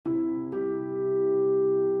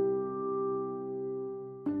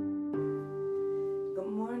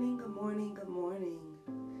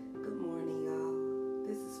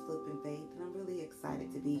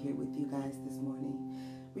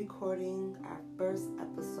first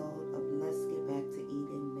episode of Let's Get Back to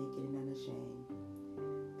Eden, Naked and Unashamed.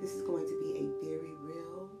 This is going to be a very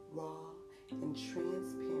real, raw, and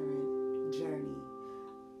transparent journey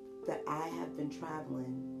that I have been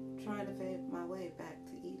traveling, trying to find my way back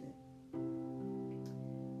to Eden.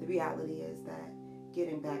 The reality is that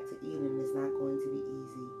getting back to Eden is not going to be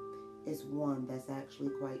easy. It's one that's actually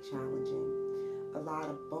quite challenging. A lot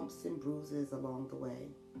of bumps and bruises along the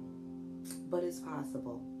way. But it's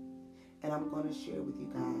possible. And I'm going to share with you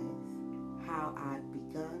guys how I've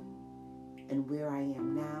begun and where I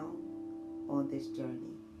am now on this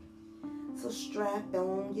journey. So strap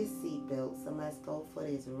on your seatbelts and let's go for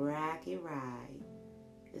this rocky ride.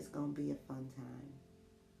 It's going to be a fun time.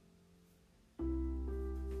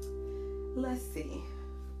 Let's see.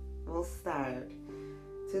 We'll start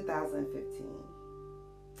 2015.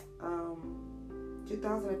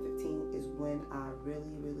 2015 is when I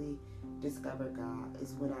really discovered God.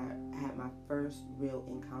 Is when I had my first real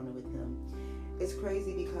encounter with Him. It's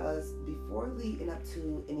crazy because before leading up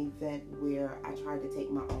to an event where I tried to take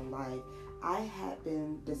my own life, I had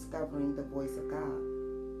been discovering the voice of God.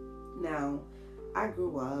 Now, I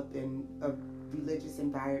grew up in a religious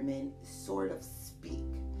environment, sort of speak.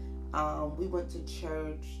 We went to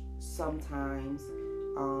church sometimes.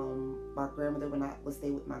 My grandmother, when I would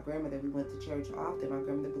stay with my grandmother, we went to church often. My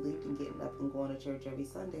grandmother believed in getting up and going to church every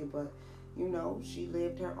Sunday, but she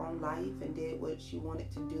lived her own life and did what she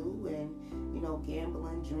wanted to do, and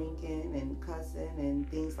gambling, drinking, and cussing and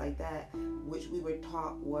things like that, which we were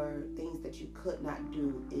taught were things that you could not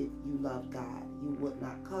do if you loved God. You would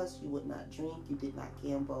not cuss, you would not drink, you did not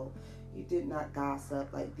gamble, you did not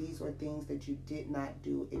gossip. Like, these were things that you did not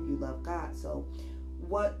do if you loved God. So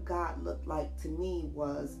what God looked like to me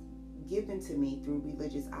was given to me through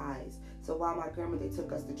religious eyes. So while my grandmother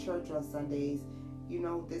took us to church on Sundays,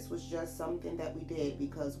 this was just something that we did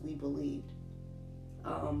because we believed.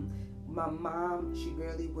 My mom, she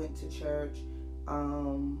rarely went to church.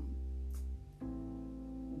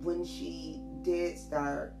 When she did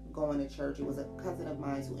start going to church, it was a cousin of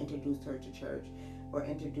mine who introduced her to church, or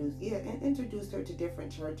introduced her to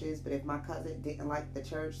different churches. But if my cousin didn't like the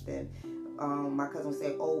church, then my cousin would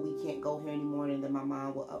say, "Oh, we can't go here anymore," and then my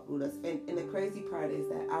mom would uproot us. And the crazy part is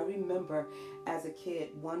that I remember as a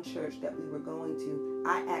kid, one church that we were going to,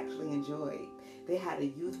 I actually enjoyed. They had a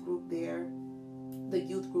youth group there. The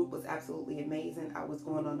youth group was absolutely amazing. I was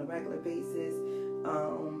going on a regular basis.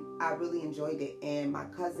 I really enjoyed it. And my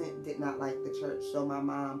cousin did not like the church, so my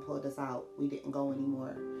mom pulled us out. We didn't go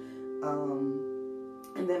anymore.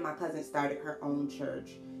 And then my cousin started her own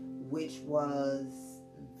church, which was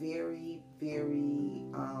very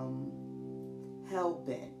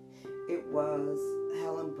hell-bent. It was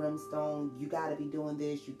hell and brimstone. You got to be doing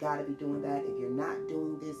this, you got to be doing that. If you're not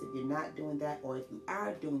doing this, if you're not doing that, or if you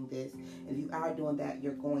are doing this, if you are doing that,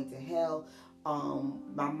 you're going to hell.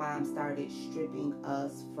 My mom started stripping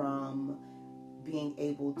us from being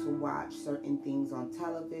able to watch certain things on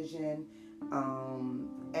television.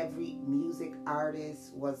 Every music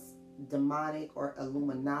artist was demonic or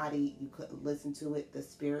Illuminati. You couldn't listen to it. The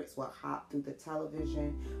spirits would hop through the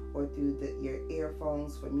television or through your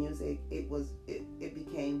earphones for music. It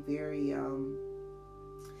became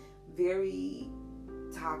very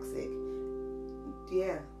toxic.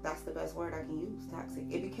 Yeah, that's the best word I can use, toxic.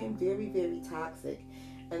 It became very toxic.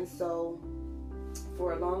 And so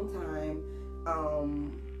for a long time,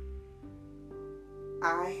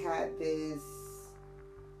 I had this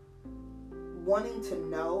wanting to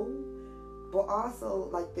know, but also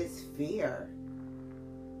like this fear,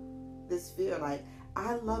 like,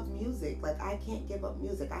 I love music. Like, I can't give up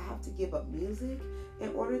music. I have to give up music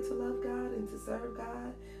in order to love God and to serve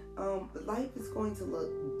God. Life is going to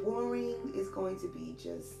look boring. It's going to be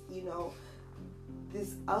just,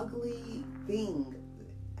 this ugly thing.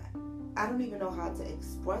 I don't even know how to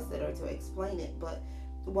express it or to explain it, but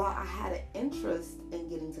while I had an interest in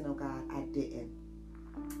getting to know God, I didn't.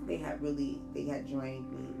 They had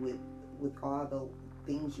drained me with all the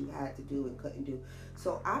things you had to do and couldn't do.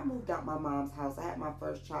 So I moved out my mom's house. I had my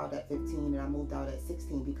first child at 15 and I moved out at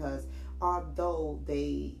 16 because although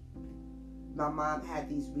my mom had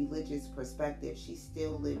these religious perspectives, she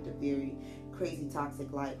still lived a very crazy,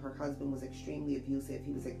 toxic life. Her husband was extremely abusive.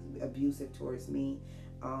 He was abusive towards me.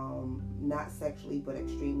 Not sexually, but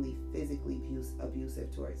extremely physically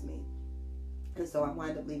abusive towards me. And so I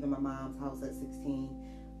wound up leaving my mom's house at 16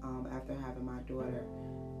 after having my daughter.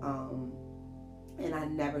 And I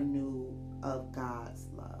never knew of God's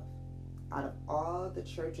love. Out of all the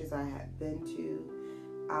churches I had been to,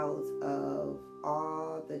 out of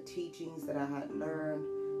all the teachings that I had learned,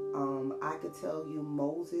 I could tell you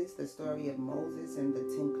Moses, the story of Moses and the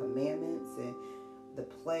Ten Commandments and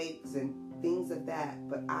plagues and things of that,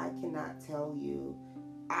 but I cannot tell you,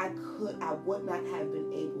 I would not have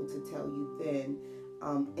been able to tell you then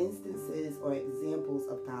instances or examples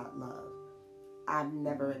of God love. I've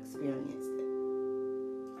never experienced it.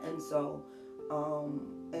 And so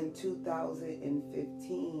in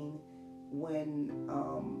 2015, when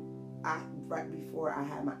right before I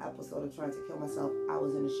had my episode of trying to kill myself, I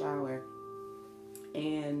was in the shower,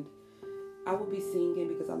 and I would be singing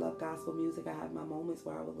because I love gospel music. I have my moments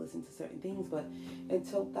where I would listen to certain things, but in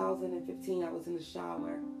 2015, I was in the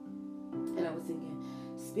shower and I was singing,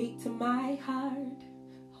 "Speak to my heart,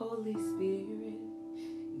 Holy Spirit,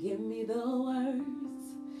 give me the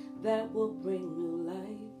words that will bring new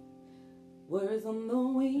life, words on the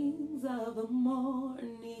wings of the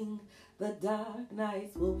morning, the dark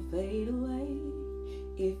nights will fade away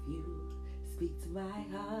if you speak to my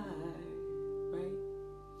heart," right?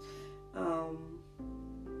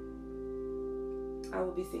 I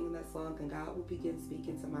would be singing that song, and God would begin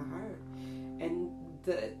speaking to my heart. And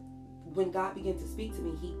when God began to speak to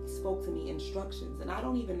me, He spoke to me instructions. And I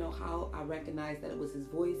don't even know how I recognized that it was His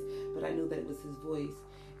voice, but I knew that it was His voice.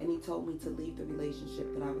 And He told me to leave the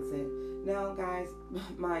relationship that I was in. Now, guys,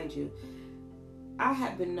 mind you, I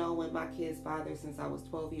have been knowing my kid's father since I was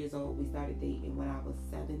 12 years old. We started dating when I was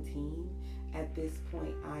 17. At this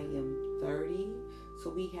point, I am 30. So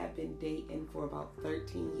we have been dating for about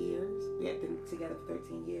 13 years. We have been together for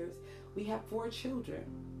 13 years. We have 4 children.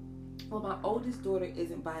 Well, my oldest daughter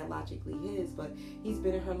isn't biologically his, but he's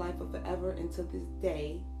been in her life for forever. And to this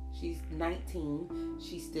day, she's 19.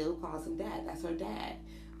 She still calls him dad. That's her dad.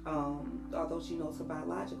 Although she knows her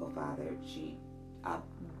biological father,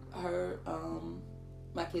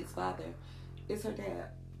 my kid's father is her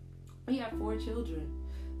dad. We have 4 children.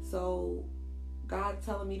 So God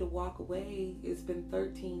telling me to walk away, it's been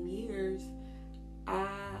 13 years.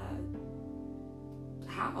 How?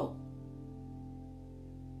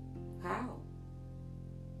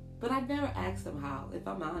 But I never asked him how, if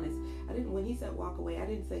I'm honest. When he said walk away, I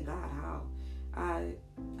didn't say, God, how? I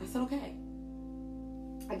said, okay.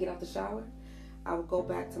 I get out the shower. I would go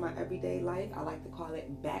back to my everyday life. I like to call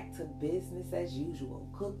it back to business as usual.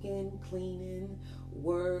 Cooking, cleaning,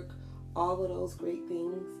 work, all of those great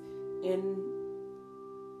things. And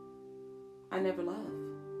I never left.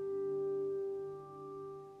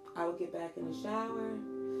 I would get back in the shower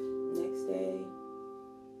next day,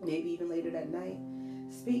 maybe even later that night.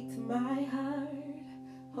 Speak to my heart,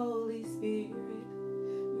 Holy Spirit,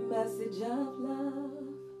 message of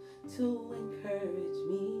love to encourage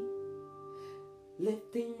me,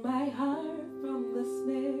 lifting my heart from the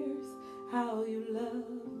snares, how you love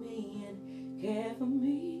me and care for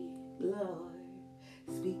me, Lord.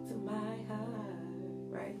 Speak to my heart,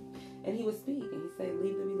 right? And he would speak and he'd say,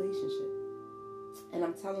 leave the relationship. And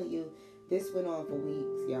I'm telling you, this went on for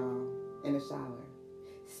weeks, y'all, in the shower.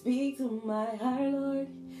 Speak to my heart, Lord.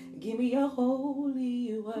 Give me your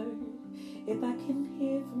holy word. If I can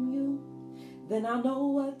hear from you, then I'll know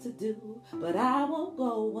what to do. But I won't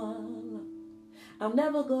go on. I'll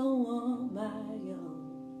never go on my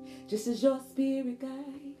own. Just as your spirit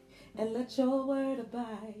guide and let your word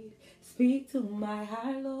abide. Speak to my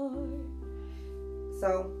heart, Lord.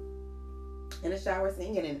 So, in the shower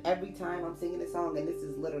singing, and every time I'm singing this song, and this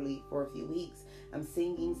is literally for a few weeks, I'm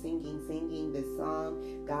singing this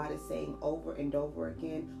song. God is saying over and over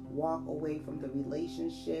again, walk away from the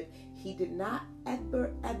relationship. He did not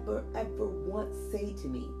ever once say to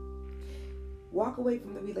me, walk away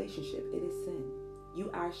from the relationship. It is sin.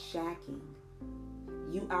 You are shacking.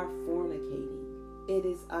 You are fornicating. It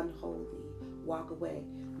is unholy. Walk away.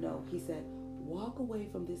 No, he said, walk away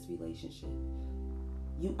from this relationship.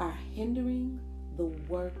 You are hindering the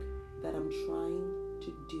work that I'm trying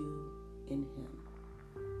to do in him.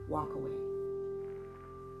 Walk away.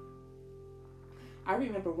 I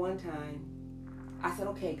remember one time, I said,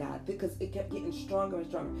 okay, God, because it kept getting stronger and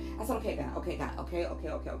stronger. I said, okay, God, okay.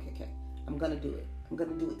 I'm going to do it. I'm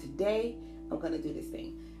going to do it today. I'm going to do this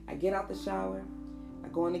thing. I get out the shower. I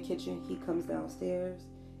go in the kitchen. He comes downstairs.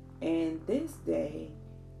 And this day,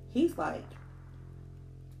 he's like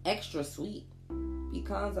extra sweet. He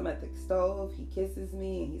comes, I'm at the stove, he kisses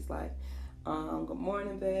me, and he's like, good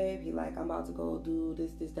morning, babe. He like, I'm about to go do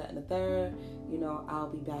this, that, and the third. I'll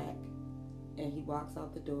be back. And he walks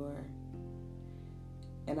out the door.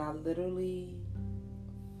 And I literally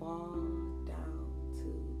fall down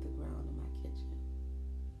to the ground in my kitchen.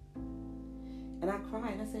 And I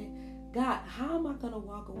cry, and I say, God, how am I going to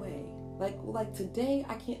walk away? Like today,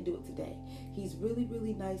 I can't do it today. He's really,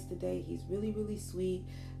 really nice today. He's really, really sweet.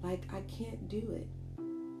 Like, I can't do it.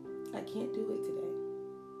 I can't do it today.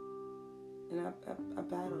 And I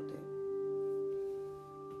battled it.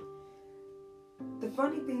 The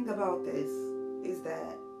funny thing about this is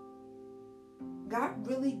that God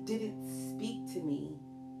really didn't speak to me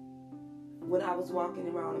when I was walking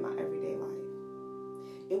around in my everyday life.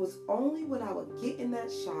 It was only when I would get in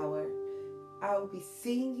that shower, I would be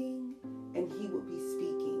singing and he would be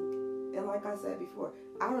speaking. And like I said before,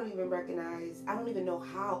 I don't even know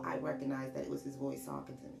how I recognized that it was his voice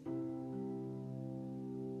talking to me.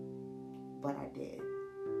 But I did.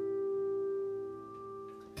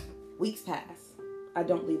 Weeks pass. I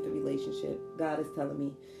don't leave the relationship. God is telling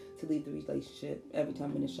me to leave the relationship. Every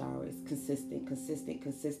time I'm in the shower, it's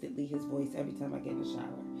consistently his voice every time I get in the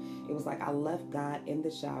shower. It was like I left God in the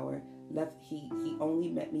shower. He only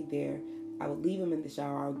met me there. I would leave him in the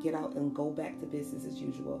shower. I would get out and go back to business as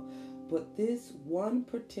usual. But this one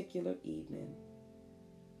particular evening,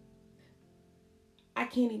 I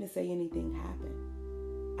can't even say anything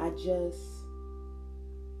happened. I just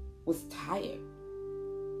was tired.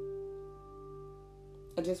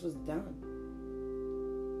 I just was done.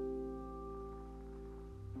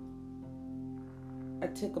 I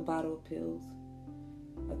took a bottle of pills.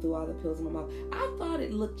 I threw all the pills in my mouth. I thought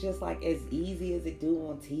it looked just like as easy as it do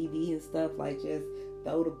on TV and stuff. Like just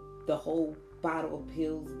throw the whole bottle of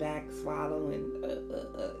pills back, swallow,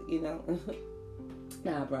 and you know.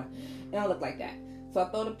 Nah, bruh. It don't look like that. So I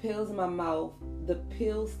throw the pills in my mouth. The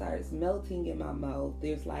pill starts melting in my mouth.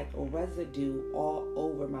 There's like a residue all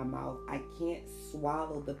over my mouth. I can't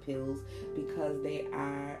swallow the pills because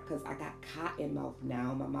I got cotton mouth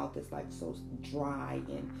now. My mouth is like so dry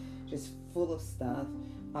and just full of stuff.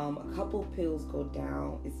 A couple pills go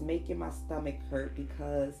down. It's making my stomach hurt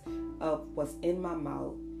because of what's in my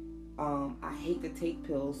mouth. I hate to take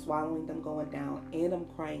pills, swallowing them going down, and I'm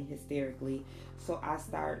crying hysterically. So I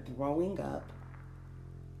start throwing up.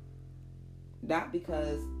 Not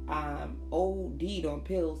because I'm OD'd on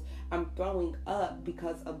pills. I'm throwing up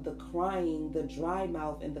because of the crying, the dry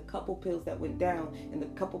mouth, and the couple pills that went down, and the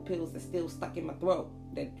couple pills that still stuck in my throat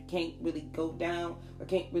that can't really go down or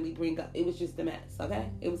can't really bring up. It was just a mess,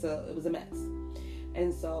 okay? It was a mess.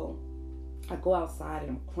 And so I go outside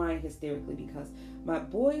and I'm crying hysterically because my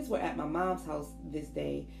boys were at my mom's house this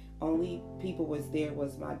day. Only people was there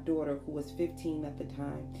was my daughter, who was 15 at the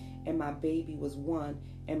time, and my baby was 1,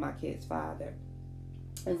 and my kid's father.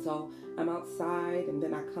 And so I'm outside, and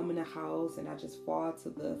then I come in the house, and I just fall to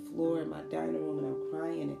the floor in my dining room, and I'm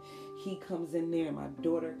crying, and he comes in there, and my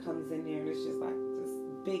daughter comes in there, and it's just like this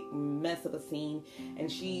big mess of a scene,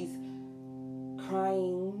 and she's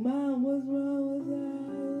crying, "Mom, what's wrong with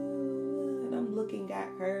that?" And I'm looking at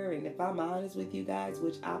her, and if I'm honest with you guys,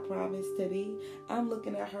 which I promise to be, I'm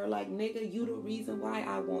looking at her like, nigga, you the reason why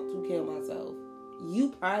I want to kill myself.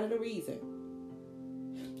 You part of the reason.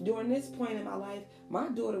 During this point in my life, my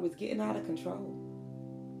daughter was getting out of control.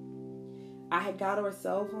 I had got her a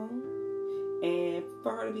cell phone, and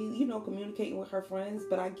for her to be, communicating with her friends,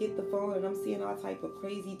 but I get the phone and I'm seeing all type of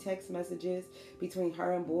crazy text messages between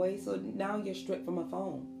her and boys. So now you're stripped from a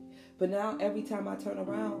phone. But now every time I turn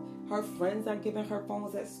around, her friends are giving her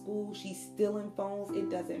phones at school. She's stealing phones. It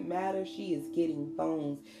doesn't matter. She is getting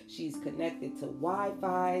phones. She's connected to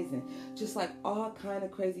Wi-Fi's and just like all kind of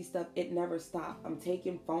crazy stuff. It never stopped. I'm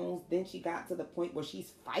taking phones. Then she got to the point where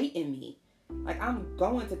she's fighting me. Like I'm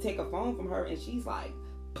going to take a phone from her and she's like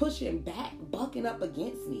pushing back, bucking up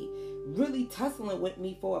against me, really tussling with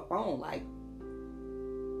me for a phone. Like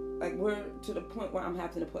we're to the point where I'm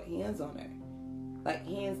having to put hands on her. Like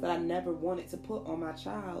hands that I never wanted to put on my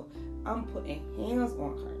child, I'm putting hands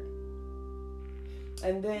on her.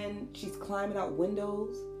 And then she's climbing out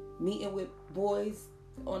windows, meeting with boys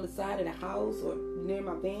on the side of the house or near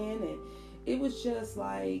my van. And it was just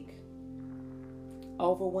like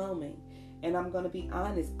overwhelming. And I'm going to be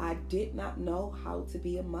honest, I did not know how to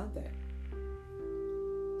be a mother.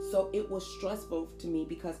 So it was stressful to me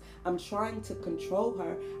because I'm trying to control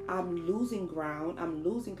her. I'm losing ground. I'm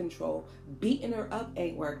losing control. Beating her up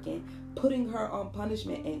ain't working. Putting her on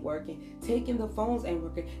punishment ain't working. Taking the phones ain't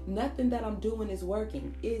working. Nothing that I'm doing is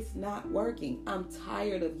working. It's not working. I'm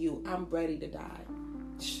tired of you. I'm ready to die.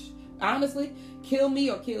 Honestly, kill me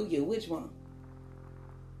or kill you. Which one?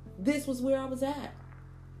 This was where I was at.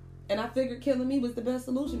 And I figured killing me was the best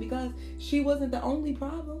solution because she wasn't the only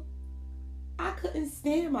problem. I couldn't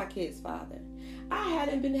stand my kid's father. I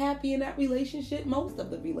hadn't been happy in that relationship, most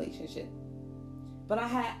of the relationship. But I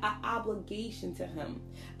had an obligation to him.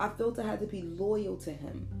 I felt I had to be loyal to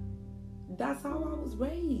him. That's how I was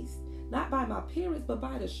raised. Not by my parents, but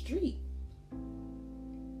by the street.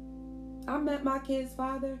 I met my kid's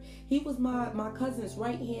father. He was my cousin's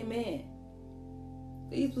right-hand man.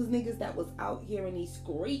 These was niggas that was out here in these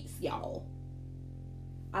streets, y'all.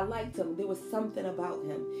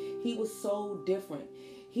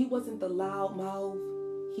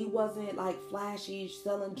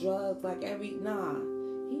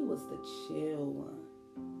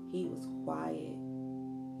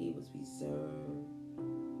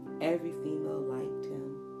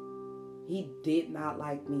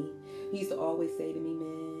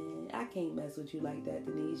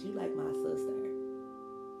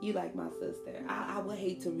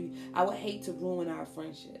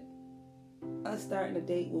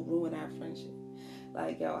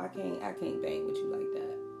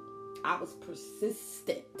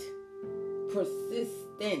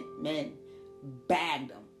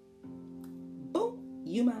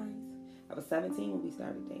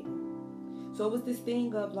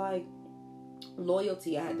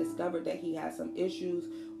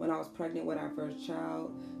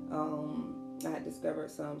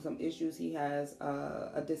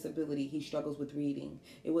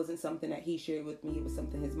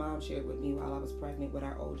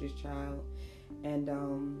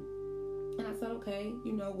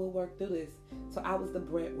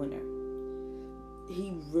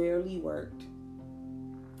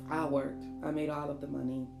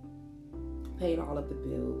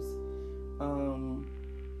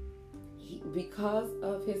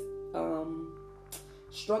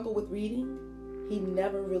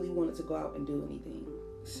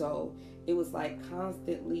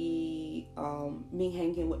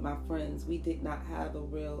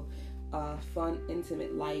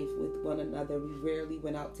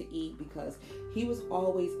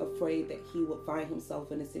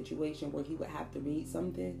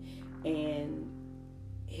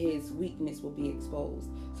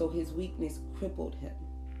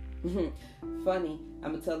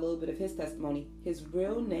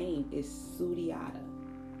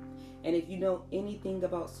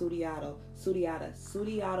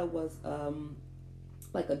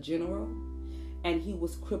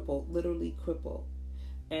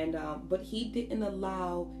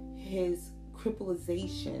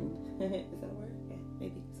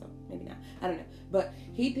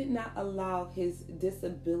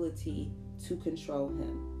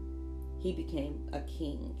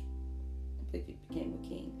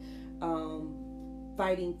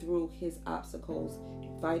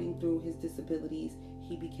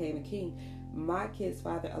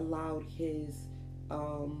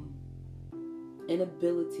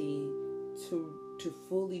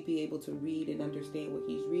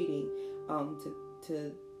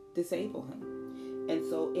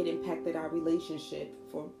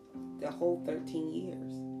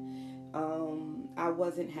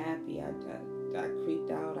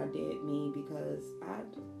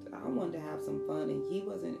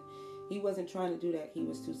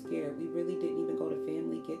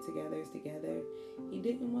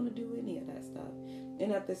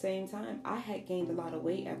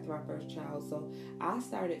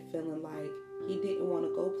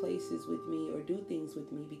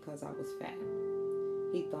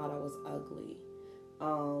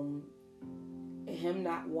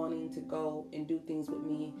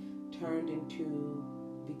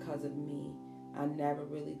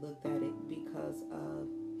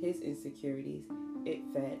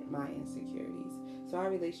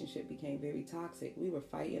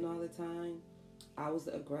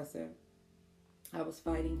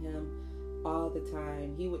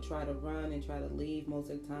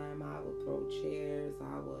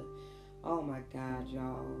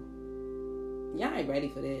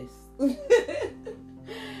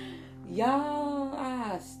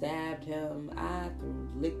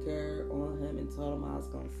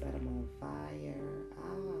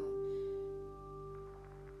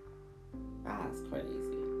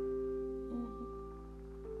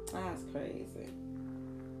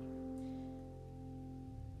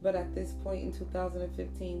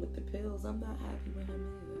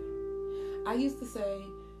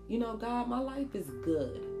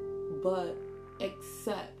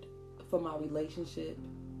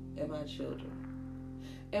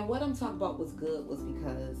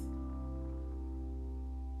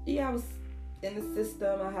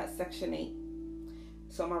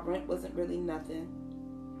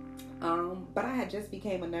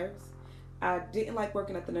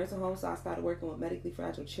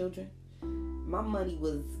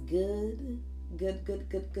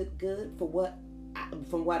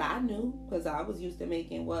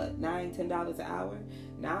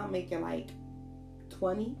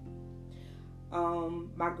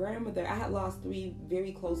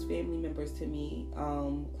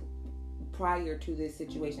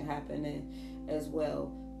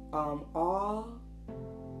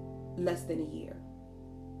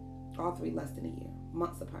 All three less than a year,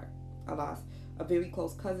 months apart. I lost a very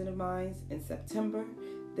close cousin of mine in September,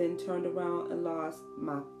 then turned around and lost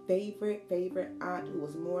my favorite aunt who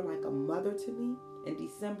was more like a mother to me in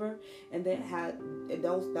December, and then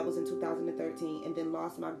that was in 2013, and then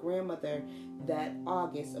lost my grandmother that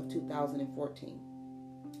August of 2014.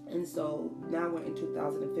 And so now we're in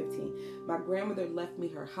 2015. My grandmother left me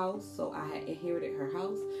her house, so I had inherited her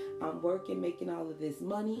house. I'm working, making all of this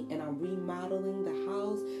money, and I'm remodeling the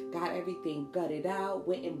house. Got everything gutted out,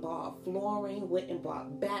 went and bought flooring, went and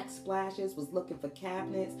bought backsplashes, was looking for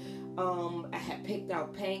cabinets. I had picked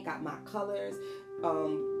out paint, got my colors,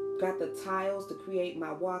 got the tiles to create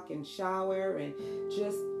my walk-in shower, and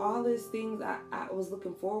just all these things I was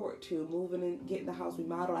looking forward to, moving and getting the house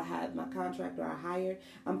remodeled. I had my contractor I hired.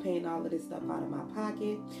 I'm paying all of this stuff out of my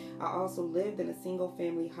pocket. I also lived in a single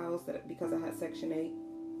family house because I had Section 8.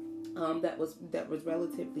 That was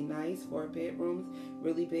relatively nice, 4 bedrooms,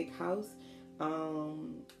 really big house.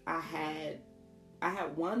 I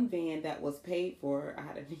had one van that was paid for. I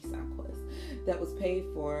had a Nissan Quest that was paid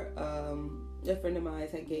for. A friend of mine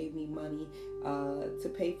had gave me money to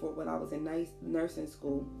pay for when I was in nursing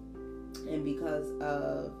school, and because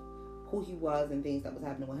of who he was and things that was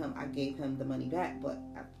happening with him, I gave him the money back. But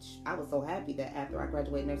I was so happy that after I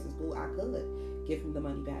graduated nursing school, I could give him the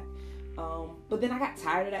money back. But then I got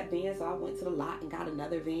tired of that van, so I went to the lot and got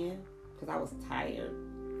another van because I was tired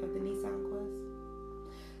of the Nissan Quest.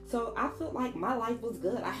 So I felt like my life was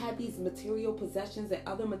good. I had these material possessions and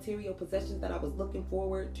other material possessions that I was looking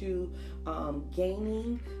forward to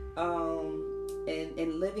gaining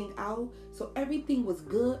and living out. So everything was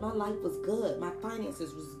good. My life was good. My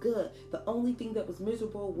finances was good. The only thing that was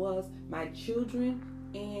miserable was my children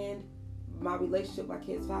and my relationship with my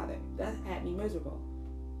kid's father. That had me miserable.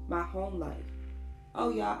 My home life. Oh,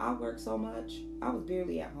 y'all, I worked so much. I was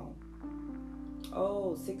barely at home.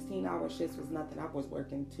 16-hour shifts was nothing. I was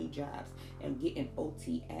working 2 jobs and getting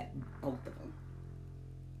OT at both of them.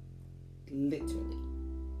 Literally.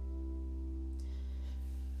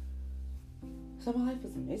 So my life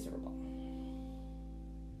was miserable.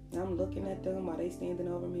 I'm looking at them while they standing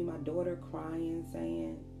over me. My daughter crying,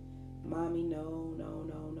 saying, "Mommy, no, no,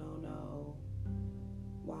 no, no, no."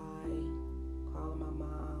 Why? Calling my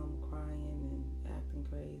mom, crying and acting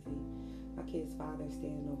crazy. My kid's father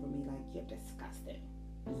standing over me like, "You're disgusting.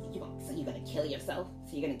 So you're gonna kill yourself?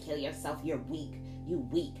 So you're gonna kill yourself? You're weak. You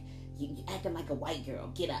weak. You acting like a white girl.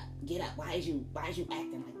 Get up. Get up. Why is you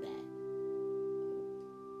acting like that?"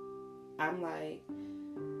 I'm like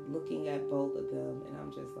looking at both of them, and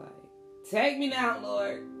I'm just like, "Take me now,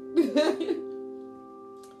 Lord."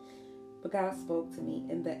 But God spoke to me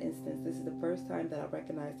in that instance. This is the first time that I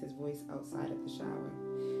recognized his voice outside of the shower.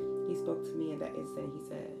 He spoke to me in that instant. He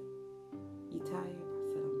said, "You tired?" I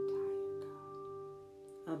said, "I'm tired, God.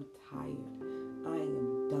 I'm tired. I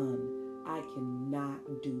am done. I cannot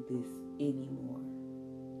do this anymore."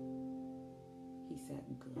 He said,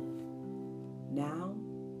 "Good. Now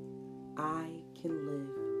I can live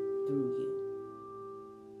through you."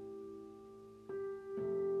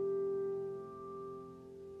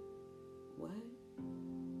 What?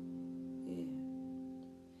 Yeah.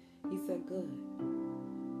 He said, "Good.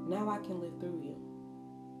 Now I can live through you."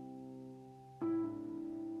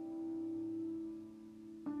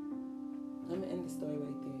 I'm going to end the story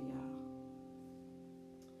right there, y'all.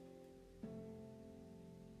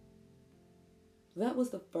 That was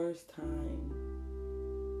the first time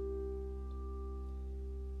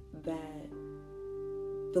that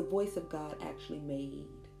the voice of God actually made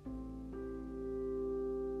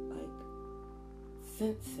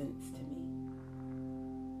sense to me.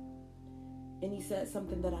 And he said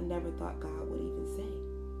something that I never thought God would even say.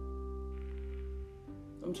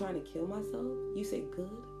 "I'm trying to kill myself? You say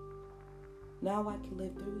good? Now I can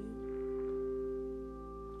live through you?"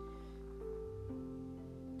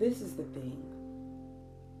 This is the thing.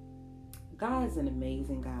 God is an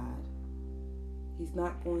amazing God. He's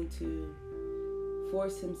not going to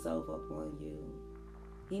force himself upon you.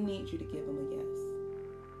 He needs you to give him a yes.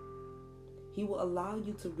 He will allow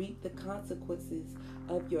you to reap the consequences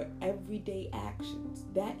of your everyday actions.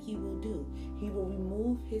 That he will do. He will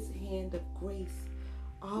remove his hand of grace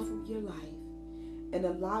off of your life and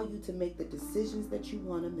allow you to make the decisions that you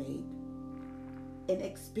want to make and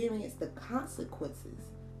experience the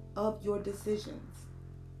consequences of your decisions.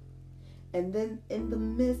 And then in the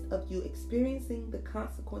midst of you experiencing the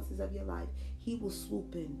consequences of your life, he will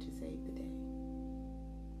swoop in to save the day.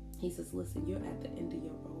 He says, "Listen, you're at the end of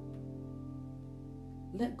your rope.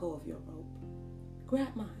 Let go of your rope.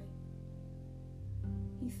 Grab mine."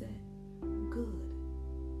 He said, "Good,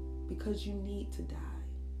 because you need to die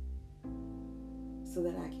so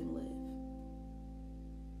that I can live.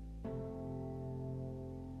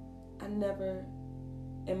 I never,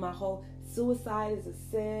 in my whole, suicide is a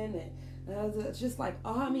sin, and just like,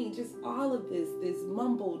 just all of this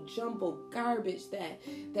mumbo jumbo garbage that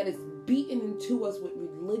is beaten into us with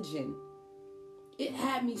religion. It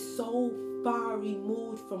had me so far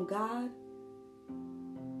removed from God.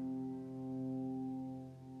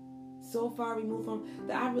 So far removed from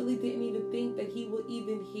that I really didn't even think that he would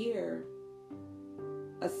even hear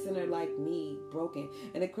a sinner like me broken.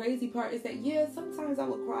 And the crazy part is that, sometimes I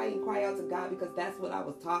would cry out to God because that's what I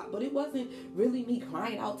was taught, but it wasn't really me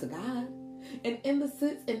crying out to God. And in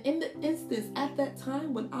the instance at that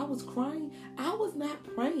time when I was crying, I was not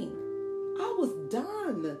praying. I was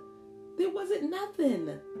done. There wasn't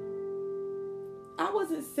nothing. I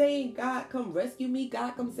wasn't saying, God, come rescue me.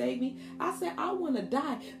 God, come save me. I said, I want to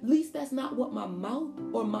die. At least that's not what my mouth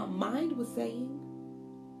or my mind was saying.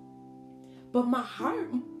 But my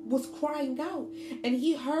heart was crying out. And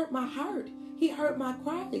he heard my heart. He heard my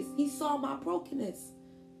cries. He saw my brokenness.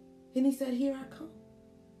 And he said, here I come.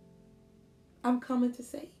 I'm coming to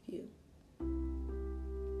save you.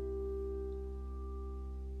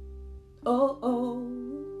 Oh.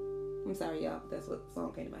 I'm sorry, y'all. That's what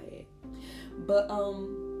song came to my head. But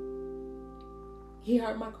he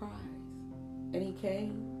heard my cries. And he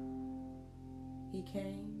came. He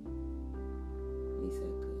came. And he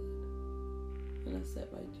said, good. And I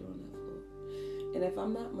sat right there on that floor. And if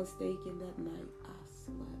I'm not mistaken, that night I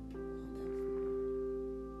slept on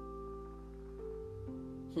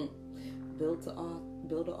that floor.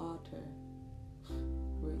 Build an altar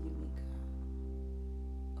where you meet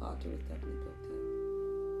God. Altar is definitely built there.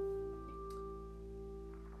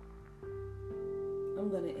 I'm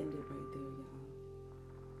going to end it right there, y'all.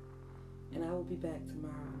 And I will be back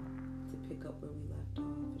tomorrow to pick up where we left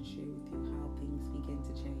off and share with you how things begin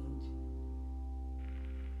to change.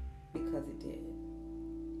 Because it did.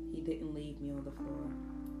 He didn't leave me on the floor.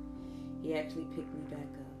 He actually picked me back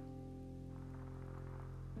up.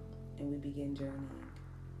 And we began journeying.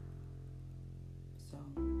 So,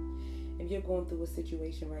 if you're going through a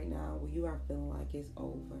situation right now where you are feeling like it's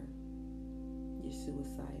over, you're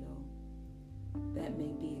suicidal, that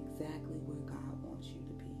may be exactly where God wants you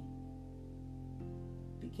to be.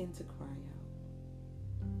 Begin to cry out.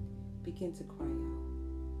 Begin to cry out.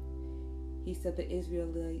 He said the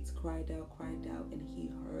Israelites cried out, and he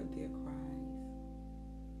heard their cries.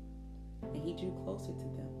 And he drew closer to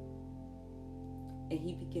them. And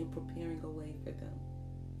he began preparing a way for them.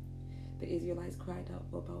 The Israelites cried out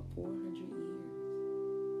for about 400 years.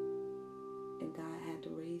 And God had to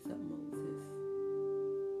raise up Moses.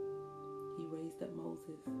 He raised up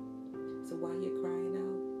Moses. So while you're crying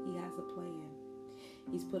out, he has a plan.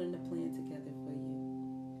 He's putting a plan together for you.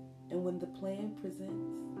 And when the plan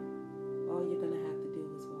presents, all you're going to have to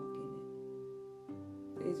do is walk in it.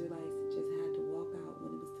 The Israelites just had to walk out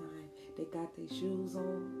when it was time. They got their shoes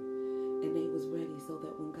on. And they was ready so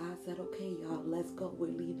that when God said, okay, y'all, let's go.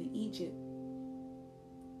 We're leaving Egypt.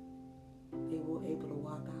 They were able to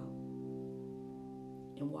walk out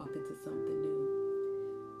and walk into something new.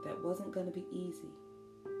 That wasn't going to be easy.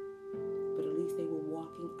 But at least they were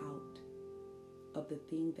walking out of the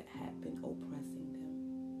thing that had been oppressing them.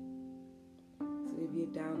 So if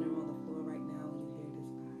you're down there on the floor right now and you hear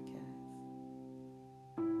this podcast,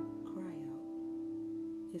 cry out.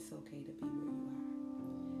 It's okay to be where you are.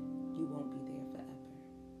 You won't be there forever.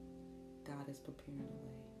 God is preparing a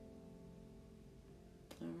way.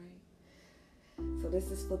 All right. So this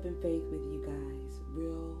is Flipping Faith with you guys.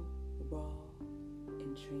 Real, raw,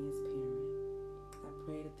 and transparent. I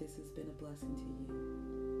pray that this has been a blessing to you.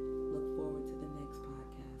 Look forward to the next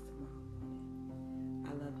podcast tomorrow morning. I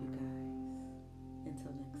love you guys.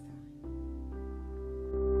 Until next time.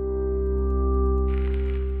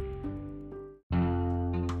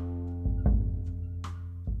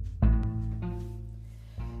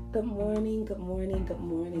 Good morning, good morning, good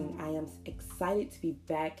morning. I am excited to be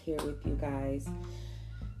back here with you guys.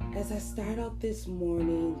 As I start out this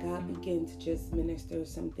morning, God began to just minister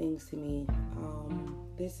some things to me.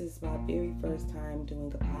 This is my very first time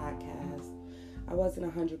doing a podcast. I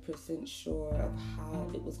wasn't 100% sure of how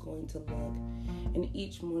it was going to look. And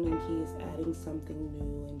each morning he is adding something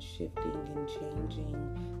new and shifting and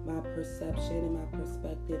changing my perception and my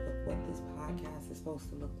perspective of what this podcast is supposed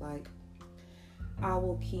to look like. I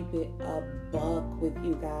will keep it a buck with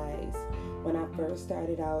you guys. When I first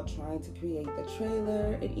started out trying to create the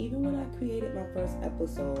trailer, and even when I created my first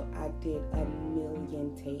episode, I did a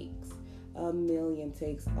million takes.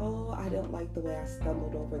 Oh, I don't like the way I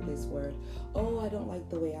stumbled over this word. Oh, I don't like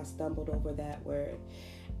the way I stumbled over that word.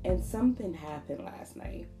 And something happened last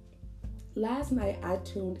night. Last night I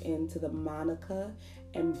tuned into the Monica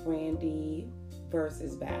and Brandy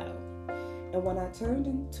versus battle. And when I tuned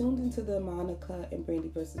into the Monica and Brandy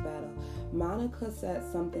versus battle, Monica said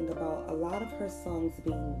something about a lot of her songs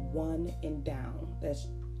being one and down. It's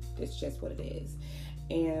just what it is.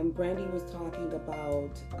 And Brandy was talking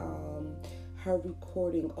about her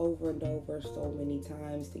recording over and over so many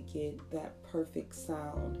times to get that perfect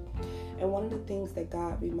sound. And one of the things that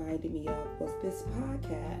God reminded me of was this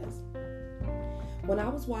podcast. When I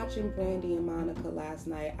was watching Brandy and Monica last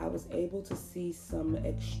night, I was able to see some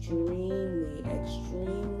extremely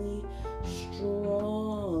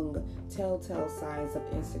strong telltale signs of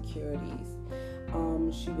insecurities.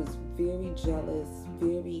 She was very jealous,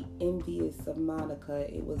 very envious of Monica.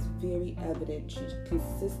 It was very evident. She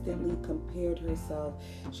consistently compared herself.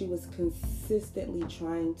 She was consistently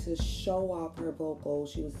trying to show off her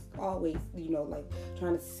vocals. She was always, like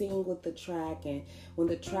trying to sing with the track. And when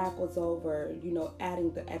the track was over,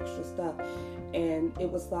 adding the extra stuff. And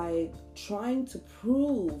it was like trying to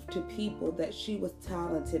prove to people that she was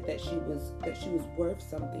talented, that she was worth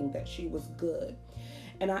something, that she was good.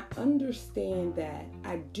 And I understand that.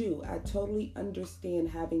 I do. I totally understand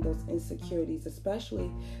having those insecurities,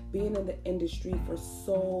 especially being in the industry for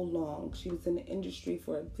so long. She was in the industry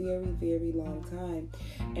for a very, very long time.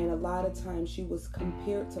 And a lot of times she was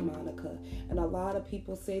compared to Monica. And a lot of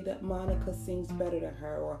people say that Monica sings better than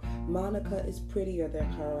her, or Monica is prettier than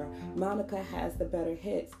her, or Monica has the better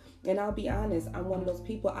hits. And I'll be honest, I'm one of those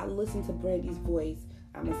people. I listen to Brandy's voice.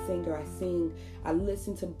 I'm a singer, I sing. I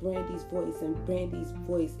listen to Brandy's voice, and Brandy's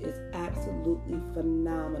voice is absolutely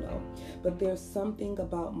phenomenal. But there's something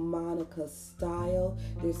about Monica's style.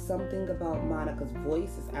 There's something about Monica's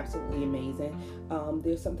voice is absolutely amazing.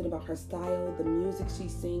 There's something about her style, the music she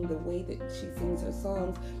sings, the way that she sings her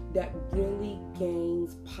songs that really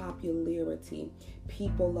gains popularity.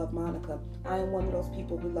 People love Monica. I am one of those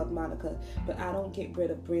people who love Monica, but I don't get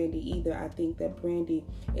rid of Brandy either. I think that Brandy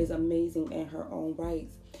is amazing in her own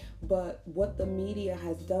rights. But what the media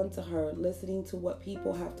has done to her, listening to what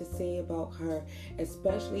people have to say about her,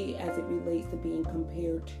 especially as it relates to being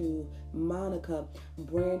compared to Monica,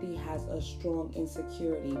 Brandy has a strong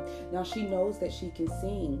insecurity. Now, she knows that she can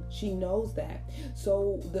sing. She knows that.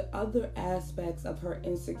 So the other aspects of her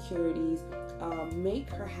insecurities make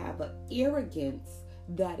her have an arrogance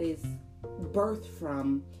that is birthed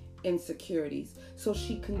from insecurities. So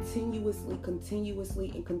she continuously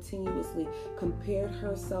compared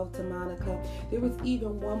herself to Monica. There was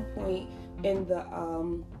even one point in the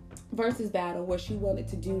versus battle where she wanted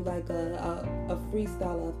to do like a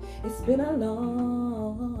freestyle of "It's been a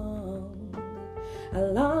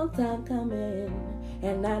long time coming,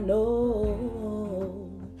 and I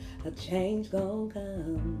know a change gonna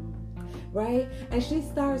come," right? And she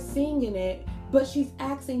starts singing it, but she's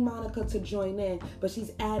asking Monica to join in, but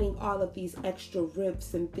she's adding all of these extra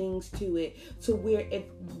riffs and things to it, to where if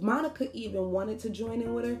Monica even wanted to join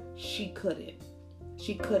in with her, she couldn't.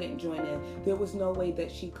 She couldn't join in. There was no way that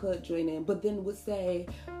she could join in, but then would say,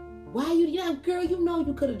 "Why girl,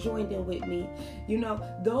 you could have joined in with me."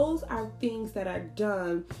 Those are things that are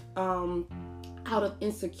done out of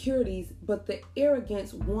insecurities, but the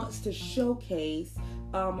arrogance wants to showcase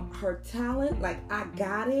her talent, like I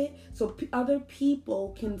got it, so other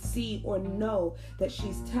people can see or know that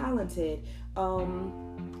she's talented,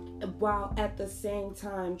 while at the same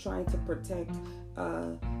time trying to protect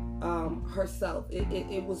herself.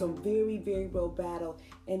 It was a very, very real battle,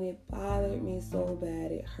 and it bothered me so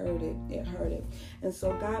bad. It hurt it. And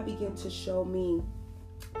so God began to show me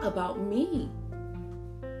about me.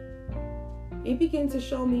 It began to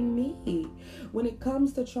show me when it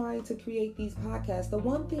comes to trying to create these podcasts. The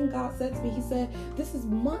one thing God said to me, He said, this is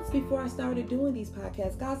months before I started doing these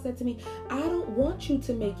podcasts. God said to me, I don't want you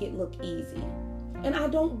to make it look easy. And I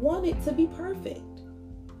don't want it to be perfect.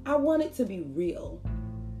 I want it to be real.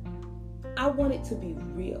 I want it to be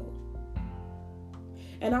real.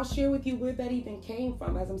 And I'll share with you where that even came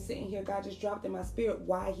from. As I'm sitting here, God just dropped in my spirit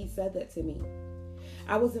why He said that to me.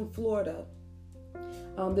 I was in Florida.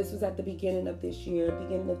 This was at the beginning of this year,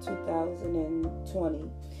 beginning of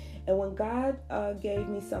 2020. And when God gave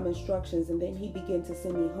me some instructions, and then He began to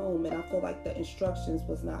send me home, and I feel like the instructions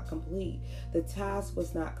was not complete. The task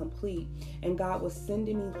was not complete. And God was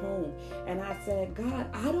sending me home. And I said, God,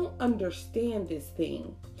 I don't understand this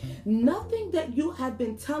thing. Nothing that you have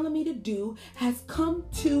been telling me to do has come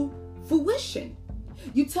to fruition.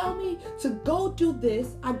 You tell me to go do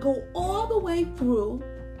this. I go all the way through,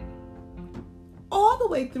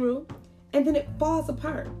 and then it falls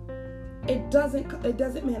apart. It doesn't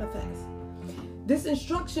manifest. this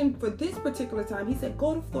instruction for this particular time, he said,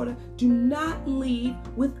 go to Florida. Do not leave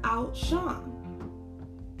without Sean.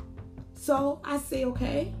 So I say,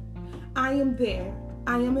 okay, I am there.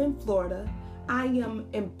 I am in Florida. I am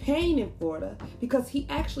in pain in Florida because he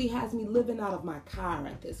actually has me living out of my car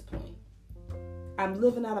at this point. I'm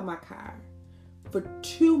living out of my car for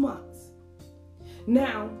 2 months.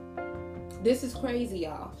 Now, this is crazy,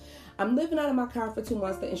 y'all. I'm living out of my car for 2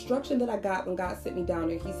 months. The instruction that I got when God sent me down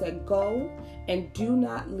there, he said, go and do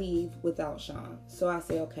not leave without Sean. So I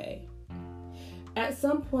say, okay. At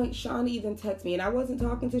some point, Sean even texted me, and I wasn't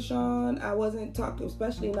talking to Sean. I wasn't talking,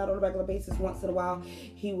 especially not on a regular basis. Once in a while,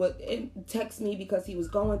 he would text me because he was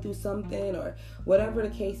going through something or whatever the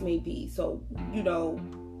case may be. So,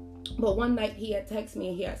 but one night he had texted me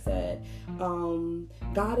and he had said,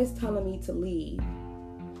 God is telling me to leave,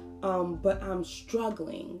 but I'm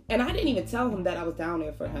struggling. And I didn't even tell him that I was down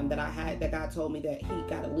there for him, that God told me that he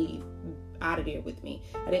got to leave out of there with me.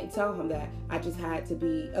 I didn't tell him that. I just had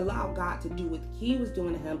to allow God to do what he was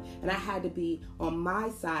doing to him, and I had to be on my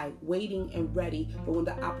side waiting and ready for when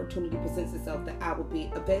the opportunity presents itself that I would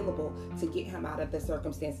be available to get him out of the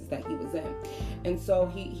circumstances that he was in. And so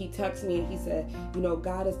he texted me and he said,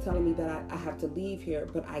 God is telling me that I have to leave here,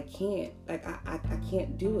 but I can't. Like I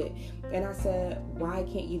can't do it. And I said, why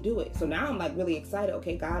can't you do it? So now I'm like really excited.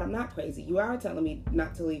 Okay, God, I'm not crazy. You are telling me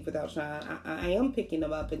not to leave without Sean. I am picking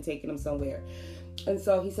him up and taking him somewhere. And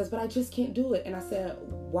so he says, but I just can't do it. And I said,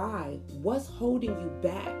 why? What's holding you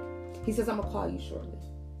back? He says, I'm going to call you shortly.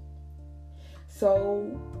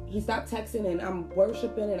 So he stopped texting and I'm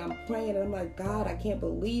worshiping and I'm praying and I'm like, God, I can't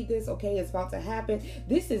believe this. Okay, it's about to happen.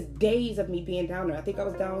 This is days of me being down there. I think I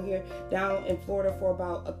was down in Florida for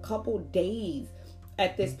about a couple days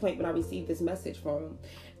at this point when I received this message from him.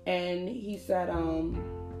 And he said,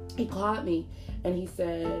 he called me and he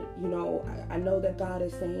said, I know that God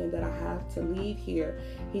is saying that I have to leave here.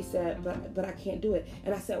 He said, but I can't do it.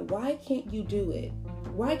 And I said, why can't you do it?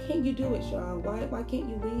 Why can't you do it, Sean? Why can't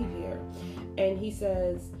you leave here? And he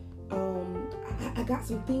says, I got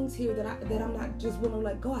some things here that I'm not just willing to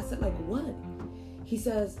let go. I said, like what? He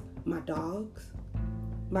says, my dogs,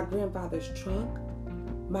 my grandfather's truck,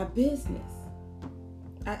 my business.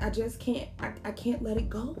 I just can't, I can't let it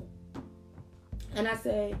go. And I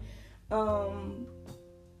say, Sean,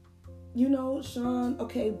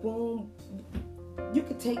 okay, boom, you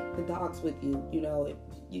could take the dogs with you. If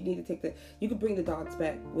you need to you could bring the dogs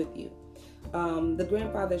back with you. The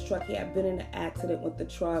grandfather's truck, he had been in an accident with the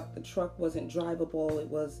truck. The truck wasn't drivable. It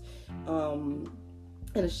was,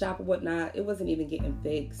 in a shop or whatnot. It wasn't even getting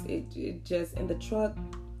fixed. It just, and the truck,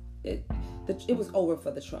 it was over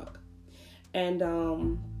for the truck. And,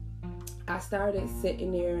 I started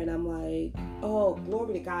sitting there and I'm like, oh,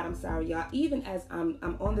 glory to God. I'm sorry, y'all. Even as I'm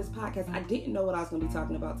on this podcast, I didn't know what I was going to be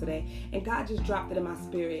talking about today. And God just dropped it in my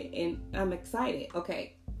spirit and I'm excited.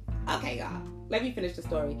 Okay, y'all. Let me finish the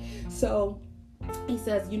story. So he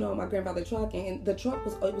says, my grandfather's truck, and the truck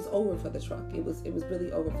was over for the truck. It was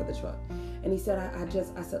really over for the truck. And he said,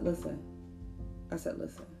 I said, listen,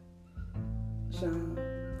 Sean.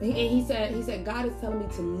 And he said, God is telling me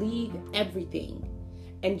to leave everything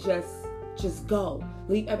and just go.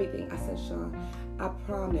 Leave everything. I said, Sean, I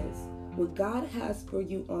promise what God has for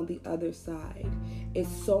you on the other side is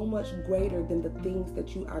so much greater than the things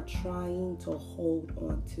that you are trying to hold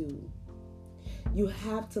on to. You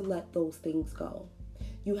have to let those things go.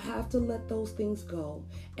 You have to let those things go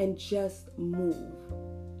and just move.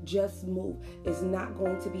 Just move. It's not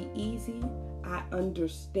going to be easy. I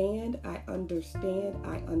understand.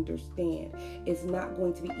 It's not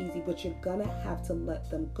going to be easy, but you're gonna have to let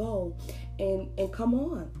them go and come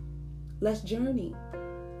on. Let's journey.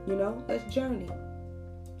 Let's journey.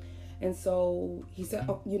 And so he said,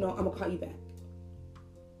 I'm gonna call you back.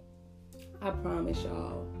 I promise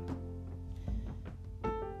y'all.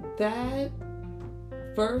 That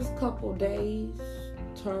first couple days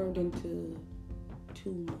turned into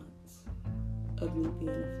 2 months of me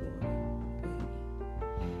being in Florida.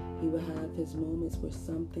 He would have his moments where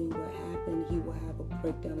something would happen. He would have a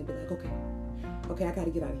breakdown and be like, okay, I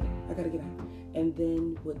gotta get out of here. And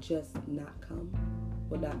then would just not come,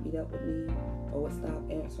 would not meet up with me, or would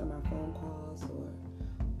stop answering my phone calls or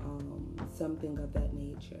something of that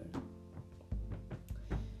nature.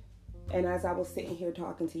 And as I was sitting here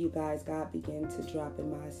talking to you guys, God began to drop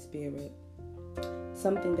in my spirit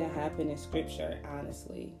something that happened in scripture,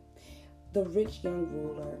 honestly. The rich young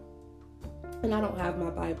ruler. And I don't have my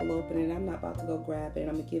Bible open and I'm not about to go grab it.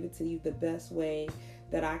 I'm going to give it to you the best way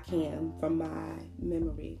that I can from my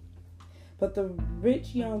memory. But the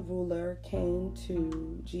rich young ruler came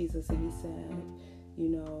to Jesus and he said,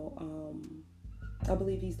 I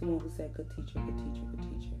believe he's the one who said, good teacher, good teacher, good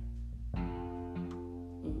teacher.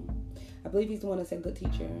 I believe he's the one that said, good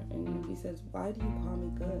teacher. And he says, why do you call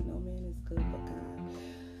me good? No man is good but God.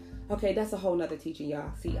 Okay, that's a whole nother teaching,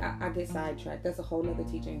 y'all. See, I get sidetracked. That's a whole nother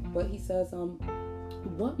teaching. But he says,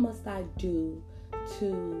 what must I do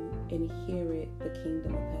to inherit the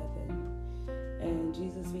kingdom of heaven? And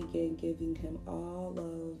Jesus began giving him all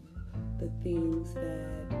of the things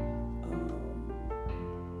that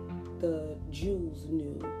the Jews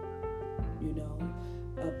knew,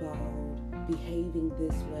 about behaving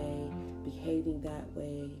this way, behaving that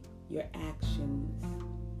way, your actions,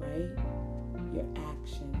 right? Your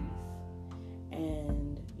actions.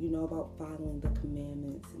 And, about following the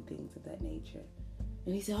commandments and things of that nature.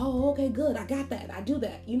 And he said, oh, okay, good. I got that. I do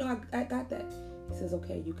that. I got that. He says,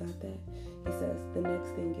 okay, you got that? He says, the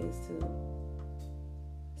next thing is to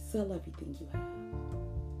sell everything you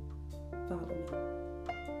have. Follow me.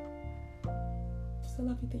 Sell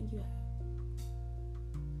everything you have.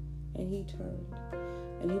 And he turned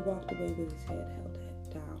and he walked away with his head held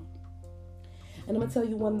down. And I'm going to tell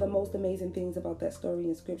you one of the most amazing things about that story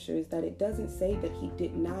in scripture is that it doesn't say that he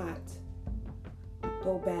did not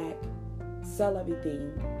go back, sell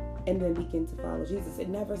everything, and then begin to follow Jesus. It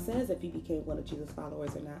never says if he became one of Jesus'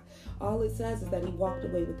 followers or not. All it says is that he walked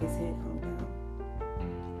away with his head hung down.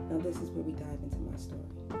 Now this is where we dive into my story.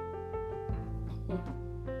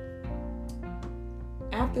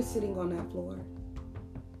 After sitting on that floor,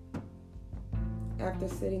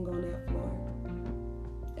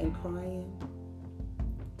 and crying,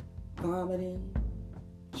 vomiting,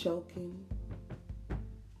 choking,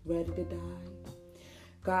 ready to die,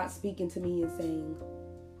 God speaking to me and saying,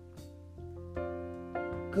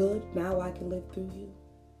 good, now I can live through you.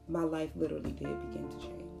 My life literally did begin to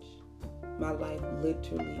change. My life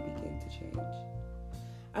literally began to change.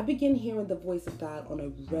 I began hearing the voice of God on a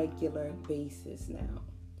regular basis now.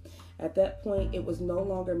 At that point, it was no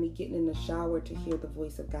longer me getting in the shower to hear the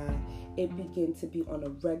voice of God. It began to be on a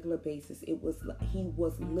regular basis. He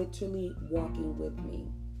was literally walking with me.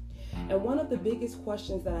 And one of the biggest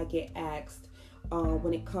questions that I get asked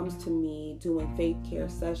when it comes to me doing faith care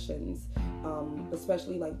sessions,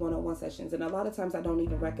 especially like one-on-one sessions, and a lot of times I don't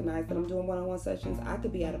even recognize that I'm doing one-on-one sessions. I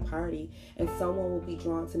could be at a party and someone will be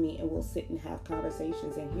drawn to me and we'll sit and have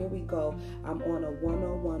conversations, and here we go, I'm on a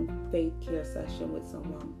one-on-one faith care session with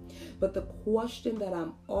someone. But the question that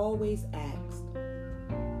I'm always asked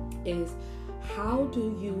is, how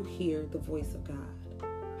do you hear the voice of God?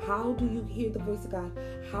 How do you hear the voice of God?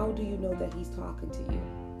 How do you know that he's talking to you?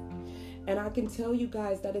 And I can tell you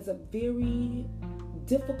guys that is a very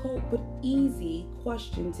difficult but easy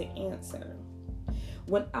question to answer.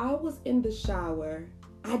 When I was in the shower,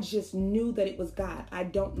 I just knew that it was God. I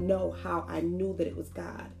don't know how I knew that it was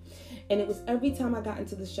God. And it was every time I got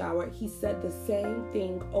into the shower, he said the same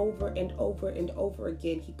thing over and over and over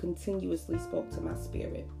again. He continuously spoke to my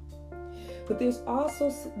spirit. But there's also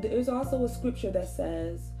a scripture that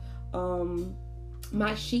says,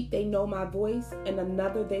 my sheep, they know my voice, and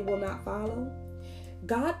another they will not follow.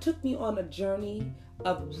 God took me on a journey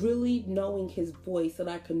of really knowing his voice, so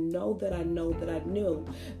that I could know that I knew,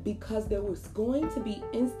 because there was going to be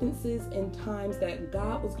instances and times that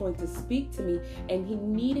God was going to speak to me, and he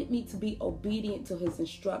needed me to be obedient to his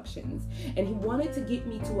instructions. And he wanted to get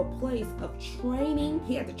me to a place of training.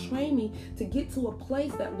 He had to train me to get to a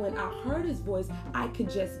place that when I heard his voice, I could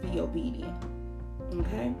just be obedient.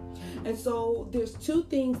 Okay? And so there's two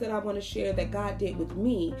things that I want to share that God did with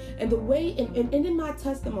me. And the way, and in my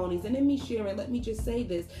testimonies, and in me sharing, let me just say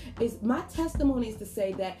this, is my testimony is to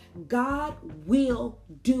say that God will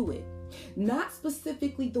do it. Not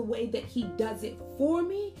specifically the way that he does it for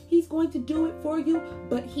me. He's going to do it for you,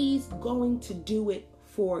 but he's going to do it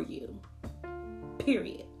for you.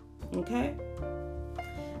 Period. Okay?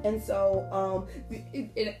 And so,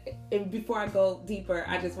 and before I go deeper,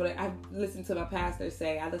 I listened to my pastor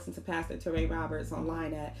say, I listened to Pastor Teray Roberts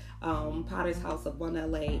online at Potter's House of One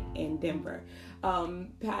LA in Denver.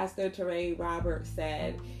 Pastor Teray Roberts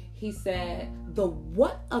said, the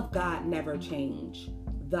what of God never change,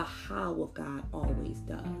 the how of God always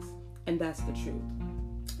does. And that's the truth.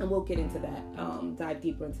 And we'll get into that, dive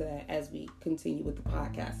deeper into that as we continue with the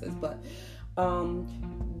podcasts. But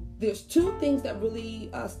there's two things that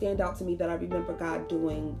really stand out to me that I remember God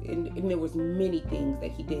doing, and there was many things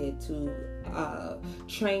that he did to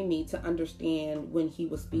train me to understand when he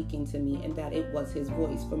was speaking to me, and that it was his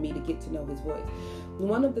voice, for me to get to know his voice.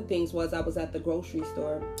 One of the things was, I was at the grocery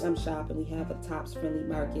store. I'm shopping. We have a Tops Friendly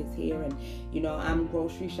Markets here, and I'm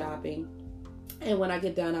grocery shopping. And when I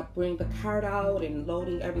get done, I bring the cart out and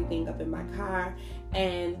loading everything up in my car.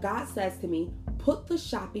 And God says to me, put the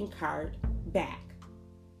shopping cart back.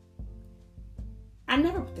 I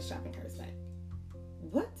never put the shopping carts back.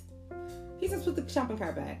 What? He says, put the shopping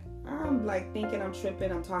cart back. I'm like thinking I'm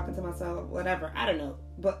tripping. I'm talking to myself, whatever. I don't know.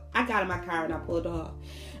 But I got in my car and I pulled off.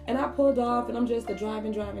 And I pulled off and I'm just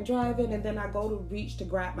driving. And then I go to reach to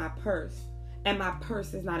grab my purse. And my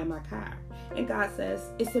purse is not in my car. And God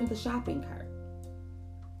says, it's in the shopping cart.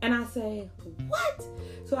 And I say, what?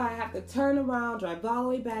 So I have to turn around, drive all the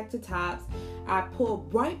way back to Tops. I pull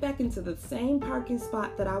right back into the same parking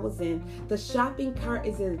spot that I was in. The shopping cart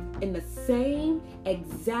is in the same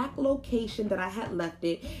exact location that I had left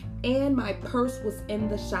it. And my purse was in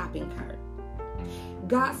the shopping cart.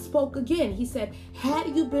 God spoke again. He said,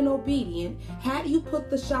 had you been obedient, had you put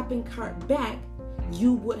the shopping cart back,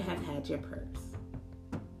 you would have had your purse.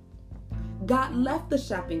 God left the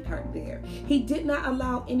shopping cart there. He did not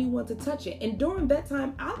allow anyone to touch it. And during that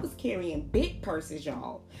time, I was carrying big purses,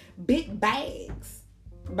 y'all. Big bags.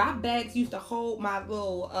 My bags used to hold my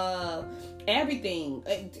little, everything.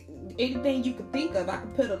 Anything you could think of. I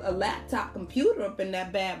could put a laptop computer up in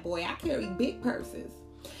that bad boy. I carry big purses.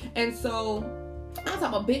 And so, I'm talking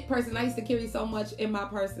about big purses. I used to carry so much in my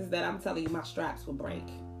purses that I'm telling you, my straps would break.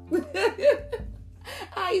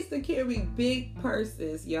 I used to carry big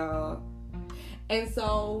purses, y'all. And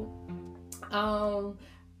so, I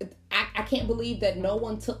can't believe that no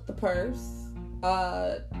one took the purse,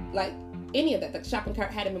 like any of that. The shopping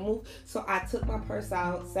cart hadn't been moved. So I took my purse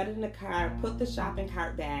out, set it in the car, put the shopping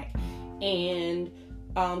cart back, and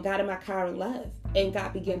got in my car and left. And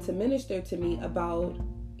God began to minister to me about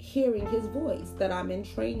hearing his voice, that I'm in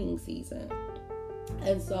training season.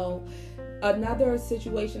 And so another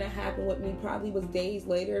situation that happened with me probably was days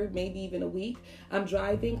later, maybe even a week. I'm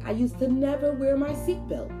driving. I used to never wear my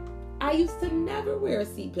seatbelt. I used to never wear a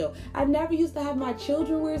seatbelt. I never used to have my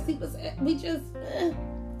children wear seatbelts. We just,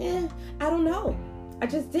 I don't know. I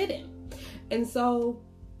just didn't. And so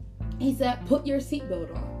he said, put your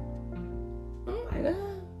seatbelt on. I'm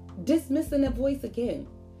like, dismissing the voice again.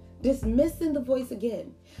 Dismissing the voice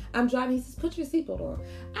again. I'm driving. He says, put your seatbelt on.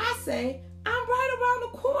 I say, I'm right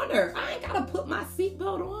around the corner. I ain't got to put my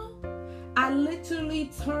seatbelt on. I literally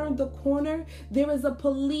turned the corner. There is a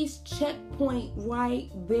police checkpoint right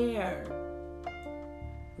there.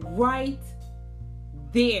 Right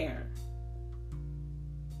there.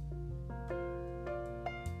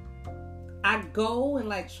 I go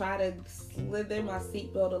and try to slither my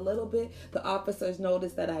seatbelt a little bit. The officers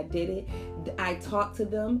noticed that I did it. I talked to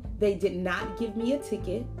them. They did not give me a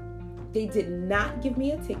ticket. They did not give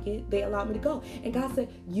me a ticket. They allowed me to go. And God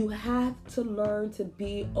said, you have to learn to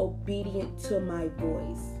be obedient to my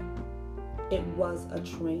voice. It was a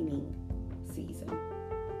training season.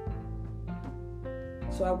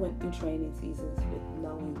 So I went through training seasons with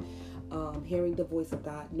knowing, hearing the voice of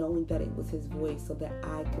God, knowing that it was his voice so that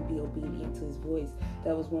I could be obedient to his voice.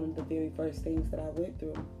 That was one of the very first things that I went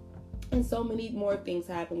through. And so many more things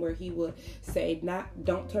happen where he would say,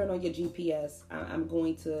 don't turn on your GPS. I'm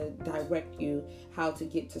going to direct you how to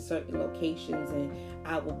get to certain locations, and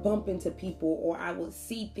I will bump into people, or I will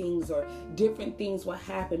see things, or different things will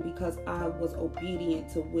happen because I was obedient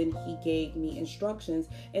to when he gave me instructions.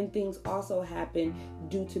 And things also happen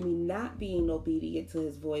due to me not being obedient to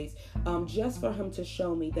his voice, just for him to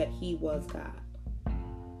show me that he was God.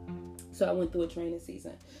 So I went through a training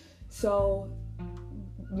season. So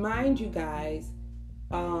mind you guys,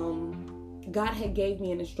 God had gave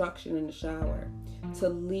me an instruction in the shower to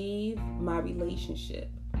leave my relationship.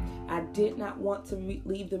 I did not want to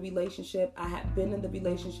leave the relationship. I had been in the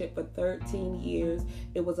relationship for 13 years.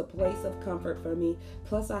 It was a place of comfort for me.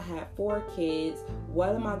 Plus I had 4 kids.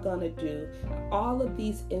 What am I going to do? All of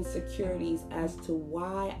these insecurities as to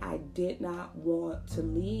why I did not want to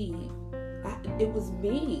leave. It was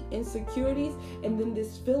me, insecurities, and then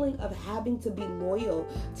this feeling of having to be loyal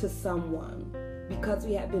to someone because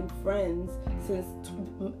we had been friends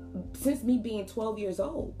since me being 12 years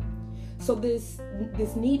old. So this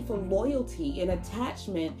need for loyalty and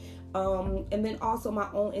attachment, and then also my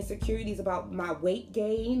own insecurities about my weight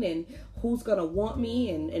gain and who's gonna want me,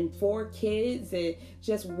 and 4 kids, and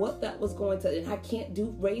just what that was going to, and I can't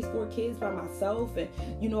raise 4 kids by myself, and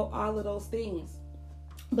all of those things.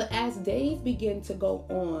 But as days begin to go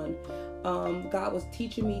on, God was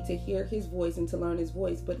teaching me to hear his voice and to learn his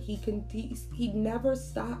voice. But he never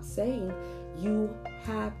stopped saying, you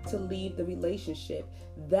have to leave the relationship.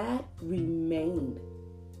 That remained.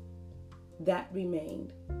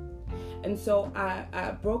 And so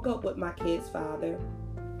I broke up with my kid's father.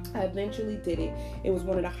 I eventually did it. It was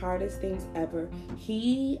one of the hardest things ever.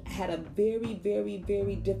 He had a very, very,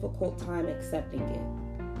 very difficult time accepting it.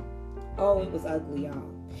 Oh, it was ugly, y'all.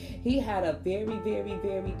 He had a very, very,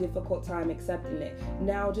 very difficult time accepting it.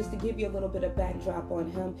 Now, just to give you a little bit of backdrop on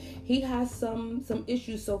him, he has some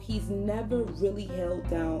issues, so he's never really held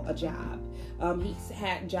down a job. He's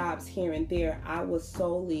had jobs here and there. I was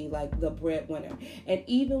solely like the breadwinner. And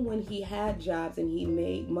even when he had jobs and he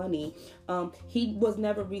made money, he was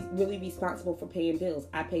never really responsible for paying bills.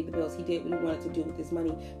 I paid the bills. He did what he wanted to do with his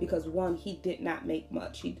money because, one, he did not make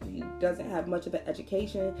much. He doesn't have much of an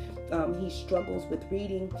education. He struggles with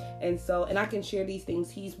reading. And I can share these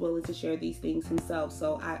things. He's willing to share these things himself.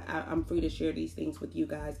 So I'm free to share these things with you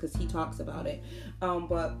guys because he talks about it.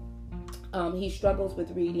 But he struggles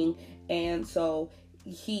with reading, and so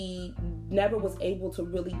he never was able to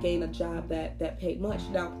really gain a job that paid much.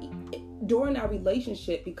 Now, during our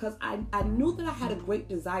relationship, because I knew that I had a great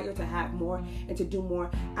desire to have more and to do more,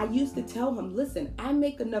 I used to tell him, listen, I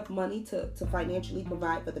make enough money to financially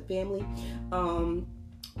provide for the family.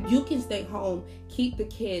 You can stay home, keep the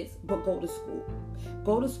kids, but go to school.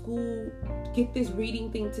 Go to school, get this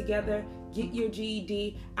reading thing together, get your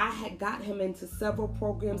GED. I had got him into several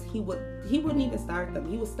programs. He wouldn't even start them.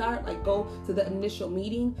 He would start, go to the initial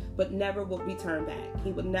meeting, but never would return back.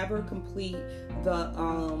 He would never complete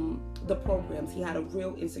the programs. He had a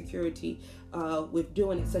real insecurity with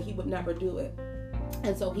doing it, so he would never do it.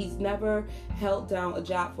 And so he's never held down a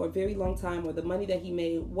job for a very long time where the money that he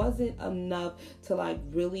made wasn't enough to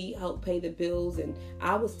really help pay the bills. And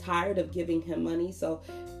I was tired of giving him money. So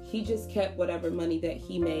he just kept whatever money that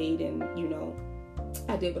he made, and,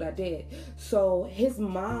 I did what I did. So his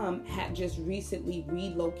mom had just recently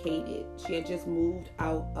relocated. She had just moved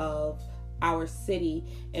out of our city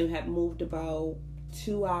and had moved about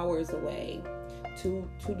 2 hours away. 2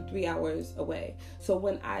 to 3 hours away. So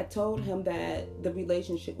when I told him that the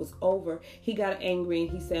relationship was over, he got angry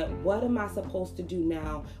and he said, what am I supposed to do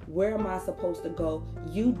now? Where am I supposed to go?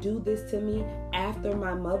 You do this to me after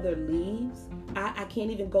my mother leaves? I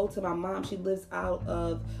can't even go to my mom. She lives out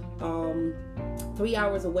of 3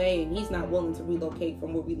 hours away, and he's not willing to relocate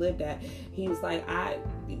from where we lived at. He was like,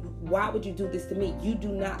 why would you do this to me? You do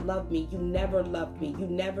not love me. You never loved me. You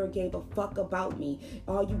never gave a fuck about me.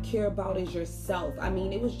 All you care about is yourself. I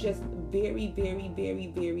mean, it was just very, very, very,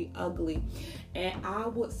 very ugly. And I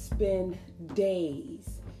would spend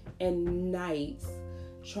days and nights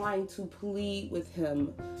trying to plead with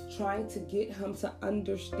him, trying to get him to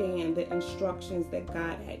understand the instructions that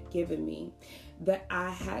God had given me, that I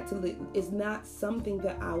had to live. It's not something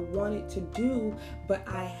that I wanted to do, but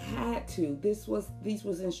I had to. These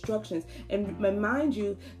was instructions. And mind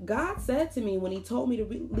you, God said to me when he told me to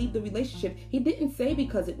leave the relationship, he didn't say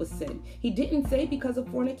because it was sin. He didn't say because of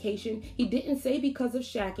fornication. He didn't say because of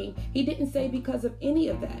shacking. He didn't say because of any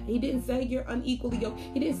of that. He didn't say you're unequally yoked.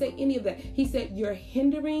 He didn't say any of that. He said you're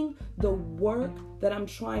hindering the work that I'm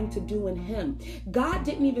trying to do in him. God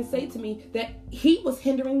didn't even say to me that he was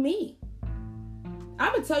hindering me.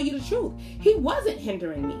 I'm going to tell you the truth. He wasn't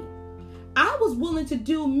hindering me. I was willing to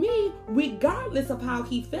do me regardless of how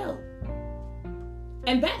he felt.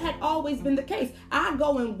 And that had always been the case. I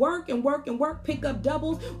go and work and work and work, pick up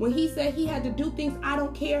doubles. When he said he had to do things, I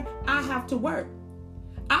don't care. I have to work.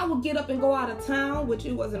 I would get up and go out of town, which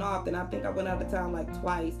it wasn't often. I think I went out of town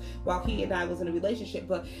twice while he and I was in a relationship.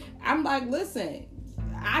 But I'm like, listen,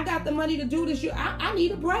 I got the money to do this. I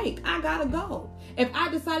need a break. I gotta go. If I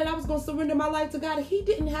decided I was going to surrender my life to God, he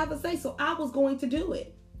didn't have a say, so I was going to do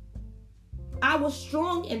it. I was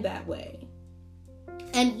strong in that way.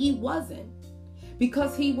 And he wasn't.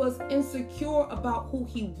 Because he was insecure about who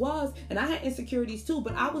he was. And I had insecurities too,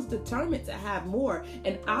 but I was determined to have more.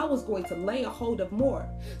 And I was going to lay a hold of more.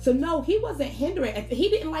 So no, he wasn't hindering. He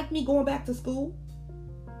didn't like me going back to school.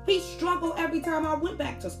 He struggled every time I went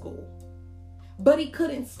back to school. But he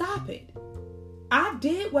couldn't stop it. I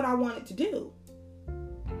did what I wanted to do.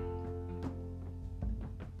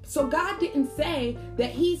 So God didn't say that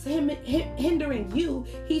he's hindering you.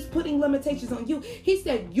 He's putting limitations on you. He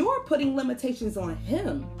said, you're putting limitations on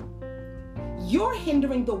him. You're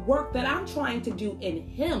hindering the work that I'm trying to do in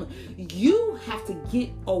him. You have to get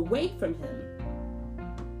away from him.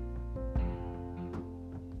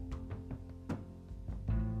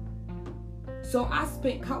 So I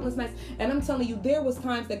spent countless nights, and I'm telling you, there was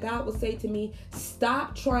times that God would say to me,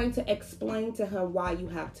 stop trying to explain to him why you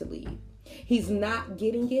have to leave. He's not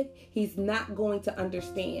getting it. He's not going to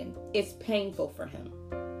understand. It's painful for him.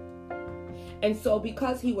 And so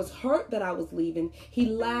because he was hurt that I was leaving, he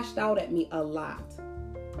lashed out at me a lot.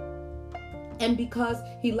 And because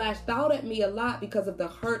he lashed out at me a lot because of the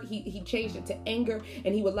hurt, he changed it to anger,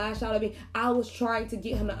 and he would lash out at me. I was trying to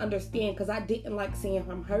get him to understand because I didn't like seeing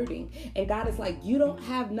him hurting. And God is like, you don't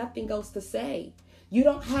have nothing else to say. You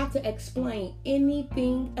don't have to explain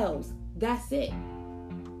anything else. That's it.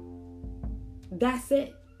 That's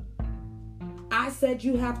it. I said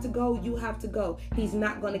you have to go, you have to go. He's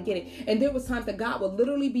not going to get it. And there was times that God would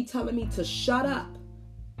literally be telling me to shut up.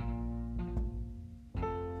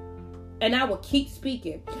 And I would keep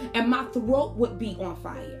speaking. And my throat would be on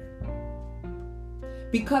fire.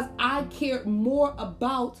 Because I cared more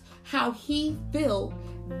about how he felt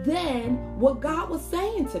than what God was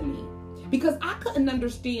saying to me. Because I couldn't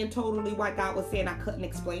understand totally why God was saying I couldn't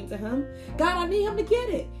explain to him. God, I need him to get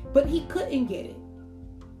it. But he couldn't get it.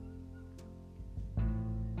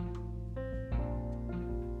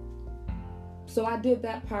 So I did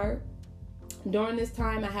that part. During this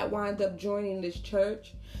time, I had wound up joining this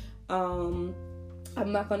church. I'm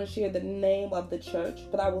not going to share the name of the church,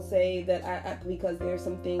 but I will say that because there's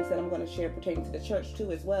some things that I'm going to share pertaining to the church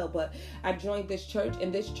too as well. But I joined this church,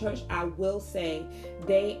 and this church, I will say,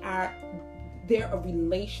 they're a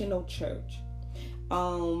relational church.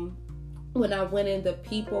 When I went in, the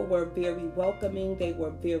people were very welcoming. They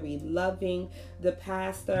were very loving. The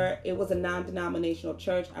pastor, it was a non-denominational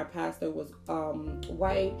church. Our pastor was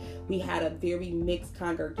white. We had a very mixed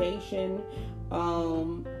congregation.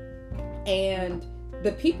 And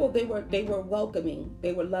the people, they were welcoming.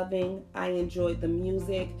 They were loving. I enjoyed the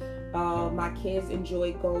music. My kids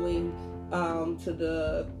enjoyed going to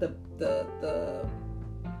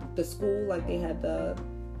the school. Like, they had the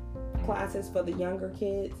classes for the younger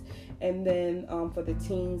kids. And then for the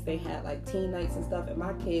teens, they had like teen nights and stuff. And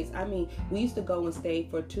my kids, I mean, we used to go and stay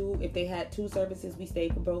for 2. If they had 2 services, we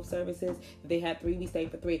stayed for both services. If they had 3, we stayed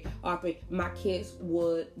for 3. All 3. My kids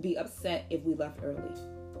would be upset if we left early.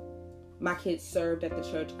 My kids served at the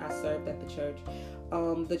church. I served at the church.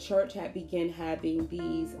 The church had begun having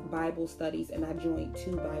these Bible studies, and I joined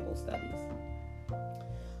 2 Bible studies.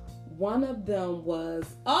 One of them was,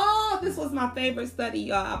 this was my favorite study,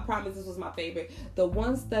 y'all. I promise this was my favorite. The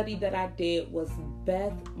one study that I did was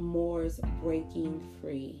Beth Moore's Breaking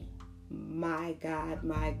Free. My God,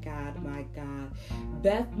 my God, my God.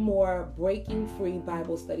 Beth Moore Breaking Free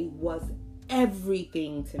Bible study was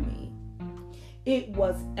everything to me. It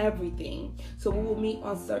was everything. So we would meet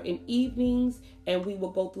on certain evenings, and we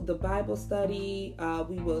would go through the Bible study.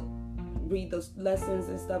 We would read those lessons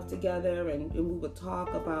and stuff together, and we would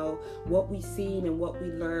talk about what we seen and what we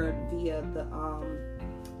learned via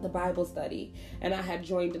the Bible study. And I had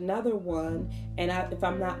joined another one, and if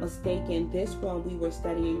I'm not mistaken, this one we were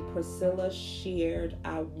studying Priscilla shared,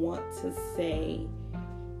 I want to say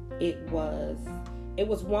it was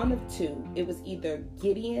one of 2. It was either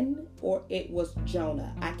Gideon or it was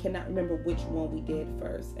Jonah. I cannot remember which one we did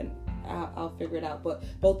first, and I'll figure it out. But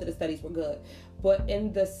both of the studies were good. But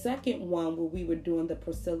in the second one, where we were doing the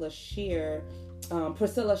Priscilla Shire,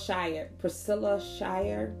 Shirer, Shirer.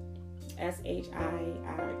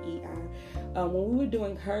 When we were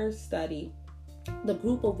doing her study, the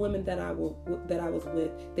group of women that I was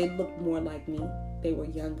with, they looked more like me. They were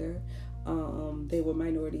younger. They were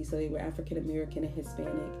minorities, so they were African American and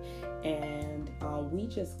Hispanic, and we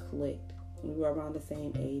just clicked. We were around the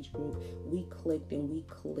same age group. We clicked, and we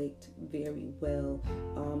clicked very well.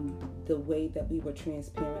 The way that we were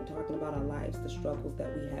transparent, talking about our lives, the struggles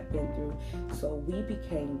that we had been through. So we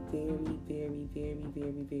became very, very, very,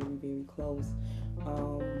 very, very, very close.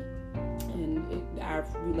 Our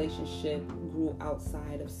relationship grew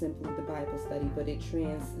outside of simply the Bible study, but it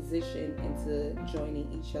transitioned into going to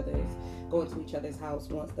each other's house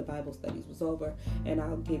once the Bible studies was over. And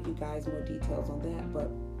I'll give you guys more details on that. But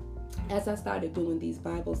as I started doing these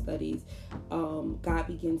Bible studies, God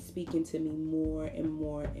began speaking to me more and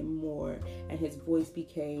more and more, and his voice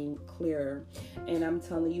became clearer. And I'm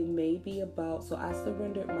telling you, so I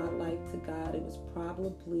surrendered my life to God. It was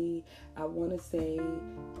probably, I want to say,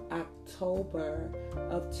 October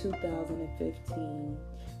of 2015.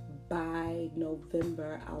 By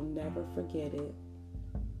November, I'll never forget it.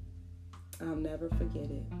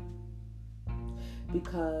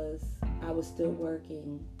 Because I was still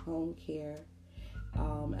working home care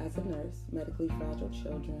as a nurse, medically fragile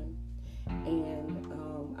children. And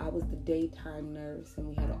I was the daytime nurse, and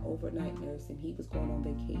we had an overnight nurse, and he was going on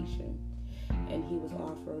vacation. And he was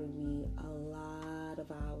offering me a lot of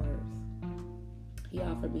hours.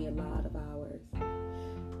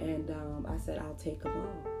 And I said, I'll take them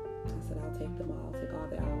all. I'll take all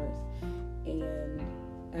the hours. And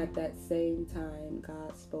at that same time,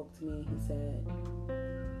 God spoke to me. He said,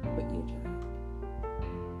 quit your job.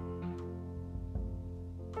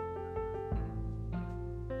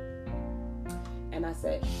 And I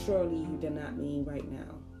said, surely you do not mean right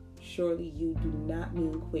now. Surely you do not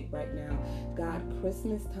mean quit right now. God,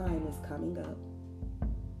 Christmas time is coming up.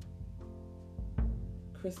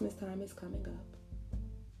 Christmas time is coming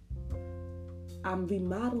up. I'm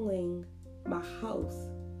remodeling my house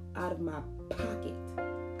out of my pocket.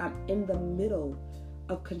 I'm in the middle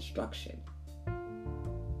of construction.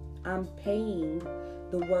 I'm paying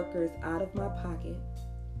the workers out of my pocket.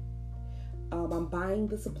 I'm buying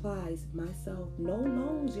the supplies myself. No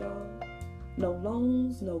loans, y'all. No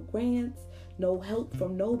loans, no grants, no help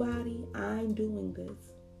from nobody. I'm doing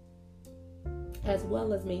this. As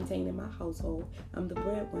well as maintaining my household. I'm the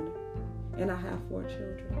breadwinner. And I have 4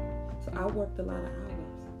 children. So I worked a lot of hours.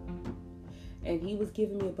 And he was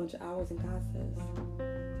giving me a bunch of hours, and God says,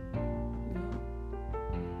 no,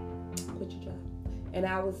 quit your job. And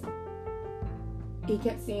he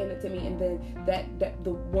kept saying it to me, and then that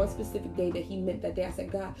the one specific day that he meant that day, I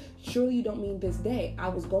said, God, surely you don't mean this day. I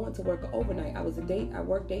was going to work overnight. I worked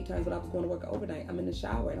daytimes, but I was going to work overnight. I'm in the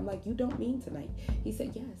shower, and I'm like, you don't mean tonight. He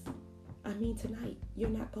said, yes, I mean tonight. You're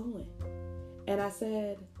not going. And I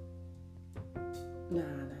said, nah.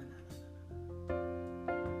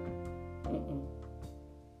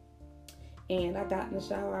 And I got in the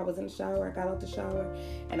shower. I was in the shower. I got out the shower,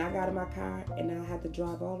 and I got in my car, and I had to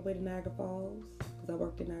drive all the way to Niagara Falls because I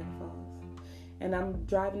worked in Niagara Falls. And I'm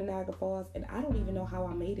driving to Niagara Falls, and I don't even know how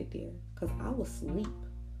I made it there because I was asleep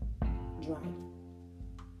driving.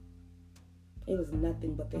 It was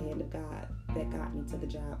nothing but the hand of God that got me to the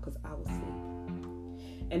job because I was asleep.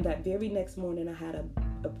 And that very next morning, I had an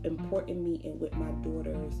important meeting with my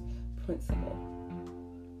daughter's principal.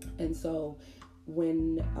 And so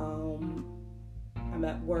when I'm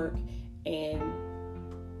at work, and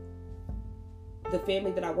the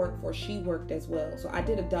family that I work for, she worked as well. So I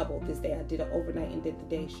did a double this day. I did an overnight and did the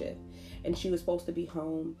day shift. And she was supposed to be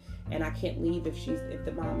home, and I can't leave if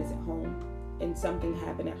the mom isn't home. And something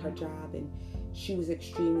happened at her job, and she was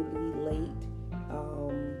extremely late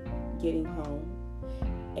getting home,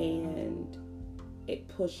 and it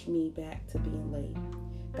pushed me back to being late.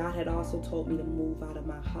 God had also told me to move out of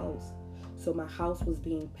my house. So my house was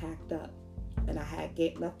being packed up, and I had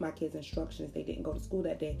left my kids instructions. They didn't go to school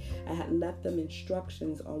that day. I had left them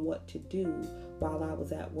instructions on what to do while I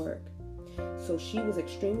was at work. So she was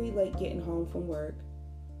extremely late getting home from work.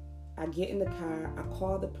 I get in the car. I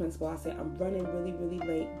call the principal. I say, I'm running really, really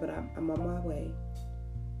late, but I'm on my way.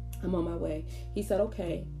 I'm on my way. He said,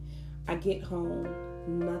 okay. I get home.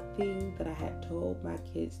 Nothing that I had told my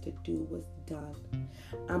kids to do was done.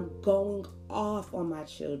 I'm going off on my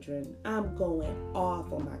children. I'm going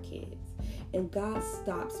off on my kids. And God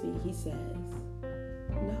stops me. He says,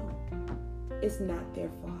 no, it's not their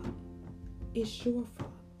fault. It's your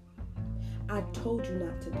fault. I told you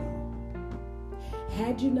not to go.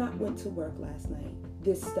 Had you not went to work last night,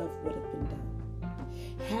 this stuff would have been done.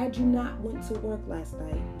 Had you not went to work last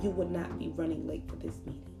night, you would not be running late for this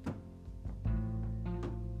meeting.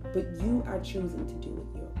 But you are choosing to do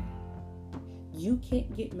it your way. You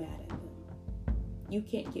can't get mad at them. You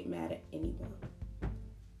can't get mad at anyone.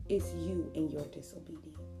 It's you and your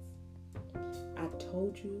disobedience. I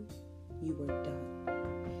told you you were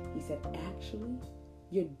done. He said, actually,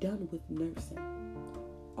 you're done with nursing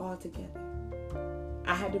altogether.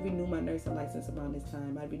 I had to renew my nursing license around this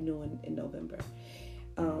time. I renew in November.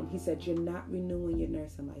 He said, you're not renewing your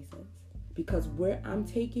nursing license because where I'm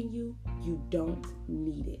taking you, you don't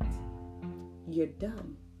need it. You're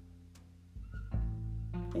done.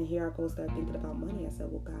 And here I go start thinking about money. I said,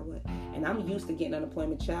 well, God, what? And I'm used to getting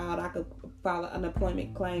unemployment. Child, I could file an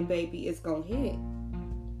unemployment claim, baby. It's going to hit.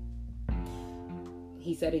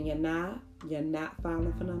 He said, and you're not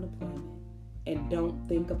filing for unemployment. And don't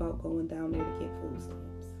think about going down there to get food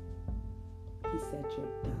stamps. He said,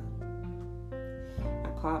 you're done. I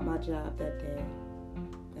called my job that day,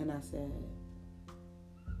 and I said,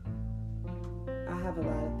 I have a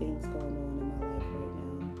lot of things going on in my life right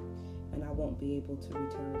now, and I won't be able to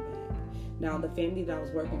return back. Now, the family that I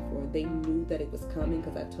was working for, they knew that it was coming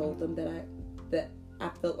because I told them that I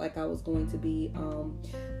felt like I was going to be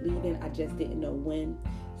leaving. I just didn't know when.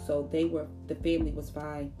 So the family was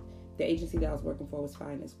fine. The agency that I was working for was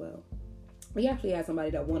fine as well. We actually had somebody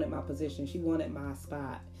that wanted my position. She wanted my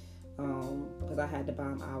spot because I had to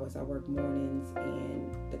bomb hours. I worked mornings, and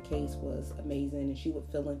the case was amazing, and she would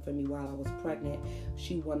fill in for me while I was pregnant.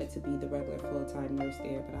 She wanted to be the regular full-time nurse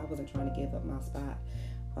there, but I wasn't trying to give up my spot.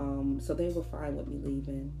 So they were fine with me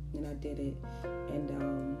leaving, and I did it. And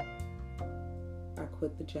I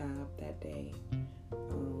quit the job that day.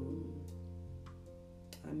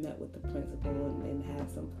 I met with the principal and had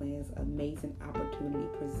some plans. Amazing opportunity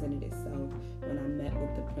presented itself when I met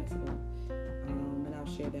with the principal. And I'll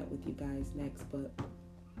share that with you guys next. But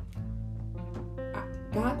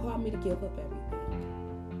God called me to give up everything.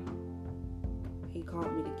 He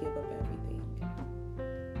called me to give up everything.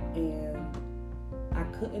 And I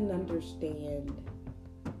couldn't understand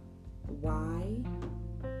why.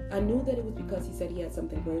 I knew that it was because he said he had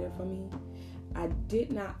something greater for me. I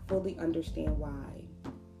did not fully understand why.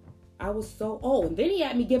 I was and then he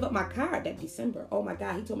had me give up my car that December. Oh my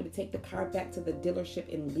God, he told me to take the car back to the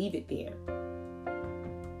dealership and leave it there.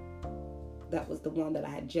 That was the one that I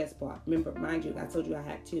had just bought. Remember, mind you, I told you I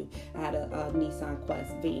had two. I had a Nissan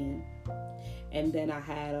Quest van. And then I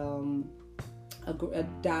had a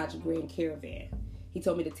Dodge Grand Caravan. He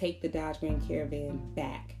told me to take the Dodge Grand Caravan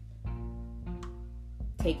back.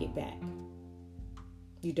 Take it back.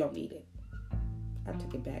 You don't need it. I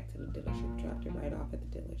took it back to the dealership, dropped it right off at the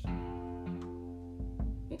dealership.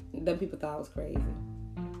 Them people thought I was crazy.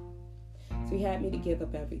 So he had me to give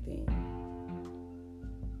up everything.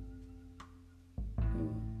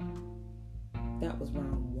 That was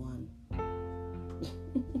round one.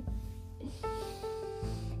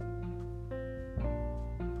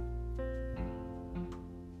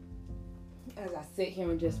 As I sit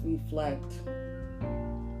here and just reflect,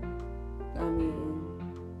 I mean,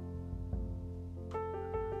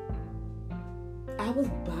 I was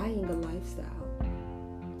buying a lifestyle.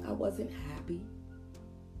 I wasn't happy.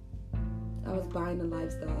 I was buying a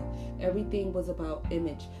lifestyle. Everything was about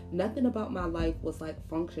image. Nothing about my life was like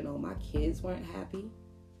functional. My kids weren't happy.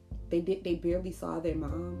 They barely saw their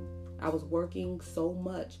mom. I was working so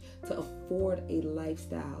much to afford a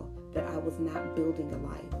lifestyle that I was not building a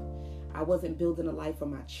life. I wasn't building a life for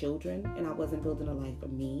my children, and I wasn't building a life for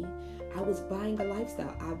me. I was buying a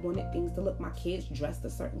lifestyle. I wanted things to look, my kids dressed a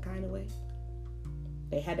certain kind of way.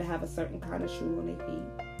 They had to have a certain kind of shoe on their feet.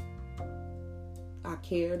 I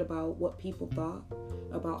cared about what people thought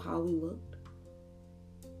about how we looked.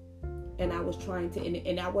 And I was trying to,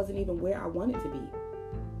 and I wasn't even where I wanted to be.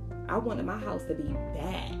 I wanted my house to be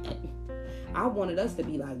bad. I wanted us to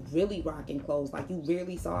be like really rocking clothes, like you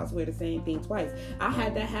rarely saw us wear the same thing twice. I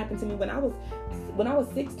had that happen to me when I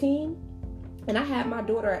was 16, and I had my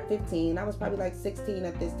daughter at 15. I was probably like 16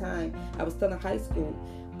 at this time. I was still in high school.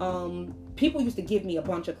 People used to give me a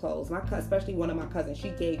bunch of clothes. Especially one of my cousins, she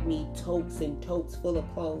gave me totes and totes full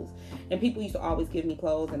of clothes. And people used to always give me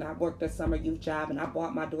clothes. And I worked a summer youth job, and I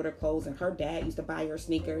bought my daughter clothes, and her dad used to buy her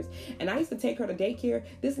sneakers. And I used to take her to daycare.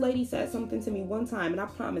 This lady said something to me one time, and I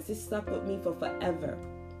promise it stuck with me for forever.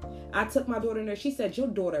 I took my daughter in there. She said, your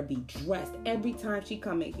daughter be dressed every time she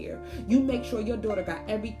come in here. You make sure your daughter got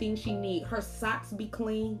everything she need. Her socks be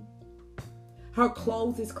clean. Her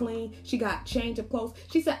clothes is clean. She got change of clothes.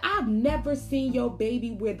 She said, I've never seen your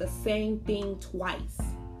baby wear the same thing twice.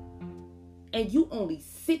 And you only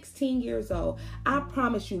 16 years old. I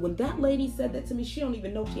promise you, when that lady said that to me, she don't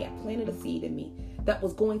even know she had planted a seed in me that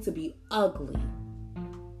was going to be ugly.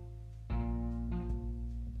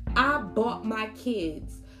 I bought my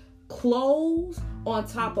kids clothes on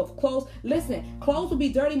top of clothes. Listen, clothes will be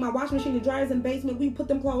dirty. My washing machine and dryers in the basement. We put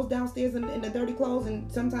them clothes downstairs in the dirty clothes, and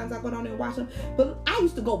sometimes I go down there and wash them. But I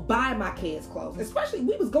used to go buy my kids clothes. Especially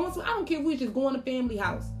we was going to, I don't care if we was just going to family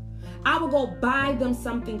house. I would go buy them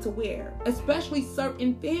something to wear. Especially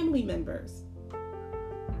certain family members.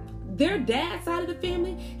 Their dad's side of the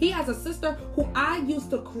family, he has a sister who I used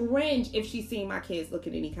to cringe if she seen my kids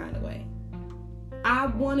looking any kind of way. I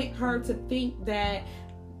wanted her to think that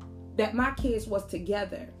my kids was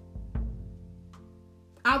together.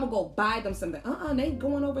 I would go buy them something. They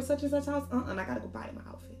going over such and such house. And I gotta go buy them an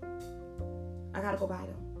outfit. I gotta go buy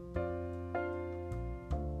them.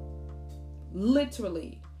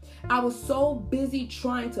 Literally. I was so busy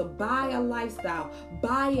trying to buy a lifestyle,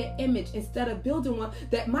 buy an image instead of building one,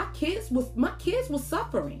 that my kids was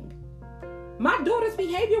suffering. My daughter's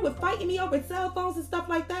behavior with fighting me over cell phones and stuff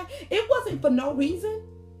like that, it wasn't for no reason.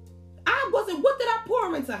 What did I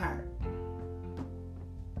pour into her?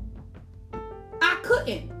 I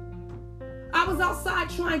couldn't. I was outside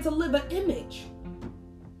trying to live an image.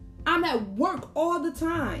 I'm at work all the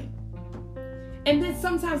time. And then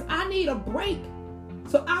sometimes I need a break.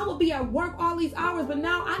 So I will be at work all these hours, but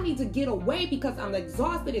now I need to get away because I'm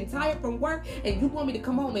exhausted and tired from work, and you want me to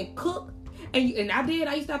come home and cook? And I did.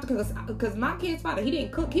 I used to have to cook because my kid's father, he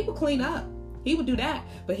didn't cook. He would clean up. He would do that,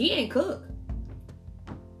 but he ain't cook.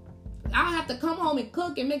 I have to come home and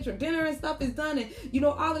cook and make sure dinner and stuff is done, and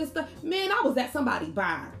all of this stuff. Man, I was at somebody's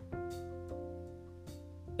bar.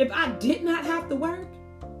 If I did not have to work,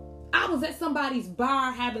 I was at somebody's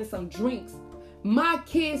bar having some drinks. My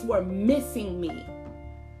kids were missing me.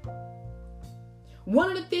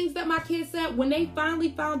 One of the things that my kids said when they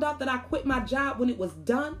finally found out that I quit my job when it was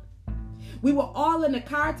done, we were all in the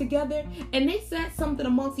car together, and they said something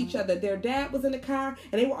amongst each other. Their dad was in the car,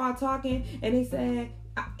 and they were all talking, and he said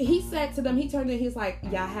to them, he turned and he's like,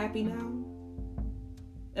 y'all happy now?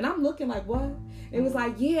 And I'm looking like, what? It was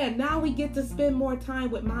like, yeah, now we get to spend more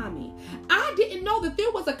time with mommy. I didn't know that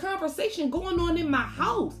there was a conversation going on in my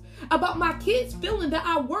house about my kids feeling that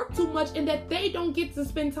I work too much and that they don't get to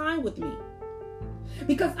spend time with me.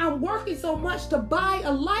 Because I'm working so much to buy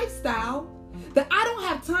a lifestyle that I don't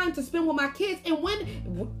have time to spend with my kids. And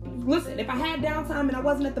listen, if I had downtime and I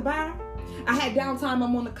wasn't at the bar, I had downtime,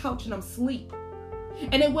 I'm on the couch and I'm asleep.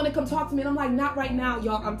 And then when they come talk to me, and I'm like, not right now,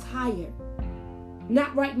 y'all, I'm tired.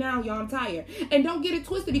 Not right now, y'all, I'm tired. And don't get it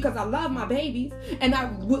twisted, because I love my babies and I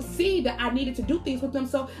would see that I needed to do things with them.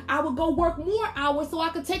 So I would go work more hours so I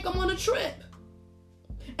could take them on a trip.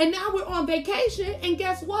 And now we're on vacation, and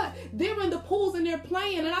guess what? They're in the pools and they're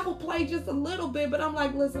playing, and I will play just a little bit, but I'm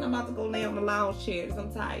like, listen, I'm about to go lay on the lounge chairs.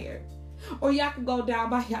 I'm tired. Or y'all can go down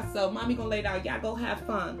by yourself. Mommy gonna lay down. Y'all go have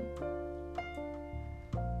fun.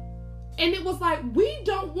 And it was like, we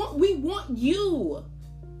want you.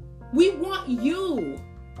 We want you.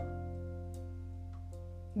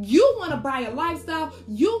 You want to buy a lifestyle.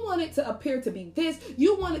 You want it to appear to be this.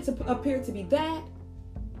 You want it to appear to be that.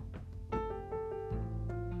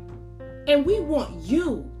 And we want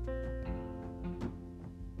you.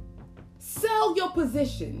 Sell your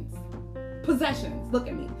possessions. Look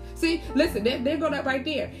at me. See, listen, there go that right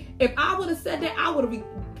there. If I would have said that, I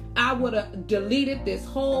would have deleted this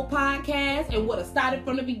whole podcast and would have started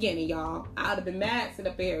from the beginning, y'all. I would have been mad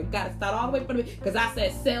sitting up here. Got to start all the way from the beginning, because I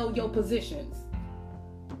said sell your positions.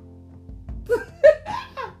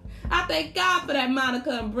 I thank God for that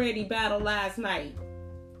Monica and Brady battle last night.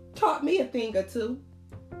 Taught me a thing or two.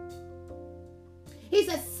 He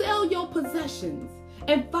said, sell your possessions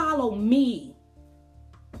and follow me.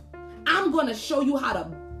 I'm going to show you how to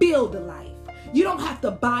build a life. You don't have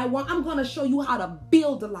to buy one. I'm going to show you how to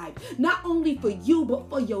build a life. Not only for you, but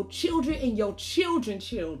for your children and your children's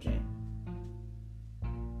children.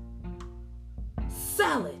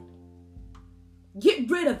 Sell it. Get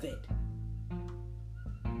rid of it.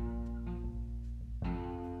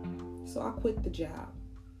 So I quit the job.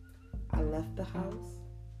 I left the house.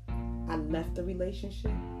 I left the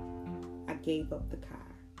relationship. I gave up the car.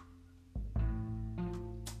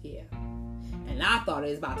 Yeah. And I thought it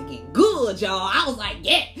was about to get good, y'all. I was like,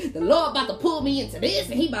 yeah, the Lord about to pull me into this,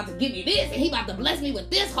 and he about to give me this, and he about to bless me with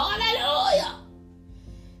this. Hallelujah.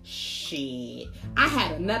 Shit. I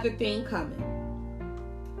had another thing coming.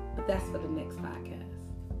 But that's for the next podcast.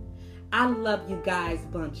 I love you guys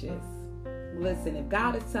bunches. Listen, if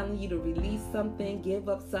God is telling you to release something, give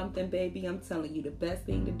up something, baby, I'm telling you the best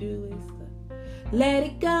thing to do is to let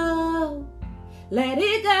it go. Let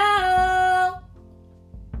it go.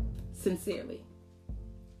 Sincerely.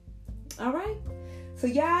 All right? So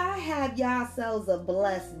y'all have yourselves a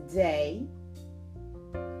blessed day.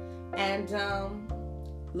 And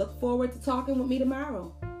look forward to talking with me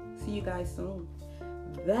tomorrow. See you guys soon.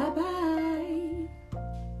 Bye-bye.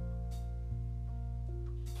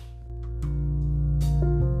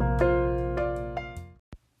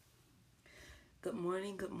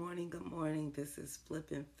 Good morning. This is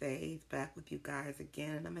Flipping Faith back with you guys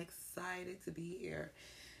again, and I'm excited to be here.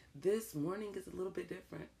 This morning is a little bit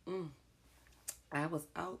different. I was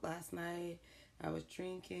out last night. I was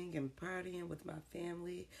drinking and partying with my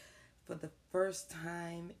family for the first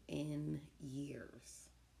time in years.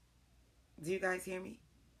 Do you guys hear me?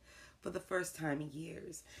 For the first time in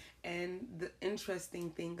years. And the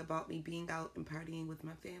interesting thing about me being out and partying with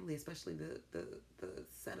my family, especially the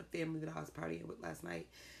set of family that I was partying with last night,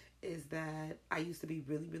 is that I used to be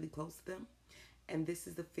really, really close to them. And this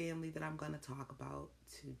is the family that I'm going to talk about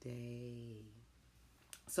today.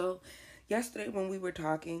 So yesterday when we were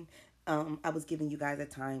talking, I was giving you guys a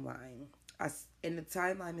timeline. And the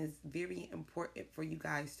timeline is very important for you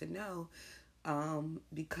guys to know,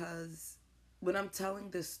 because when I'm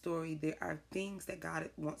telling this story, there are things that God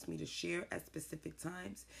wants me to share at specific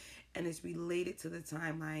times, and it's related to the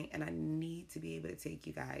timeline, and I need to be able to take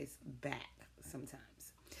you guys back sometimes.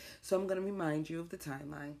 So I'm going to remind you of the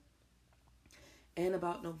timeline. And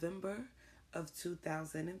about November of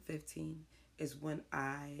 2015 is when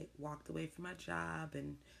I walked away from my job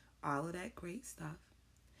and all of that great stuff.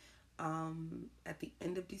 At the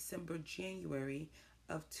end of December, January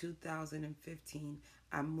of 2015,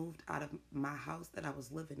 I moved out of my house that I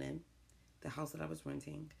was living in, the house that I was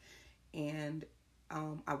renting, and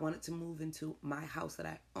I wanted to move into my house that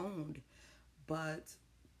I owned, but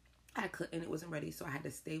I couldn't. It wasn't ready, so I had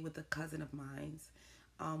to stay with a cousin of mine's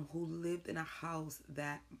who lived in a house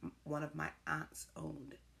that one of my aunts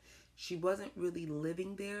owned. She wasn't really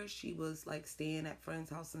living there. She was like staying at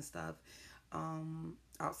friends' house and stuff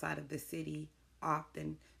outside of the city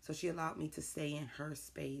often. So she allowed me to stay in her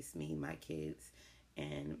space, me and my kids,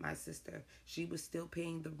 and my sister, she was still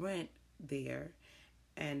paying the rent there,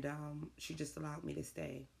 and she just allowed me to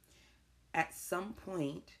stay. At some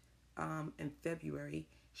point in February,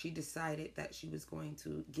 she decided that she was going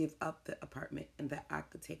to give up the apartment and that I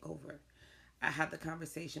could take over. I had the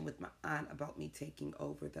conversation with my aunt about me taking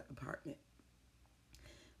over the apartment.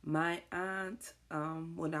 My aunt,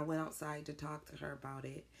 when I went outside to talk to her about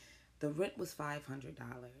it, the rent was $500.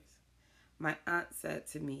 My aunt said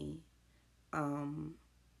to me, I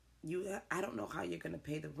don't know how you're going to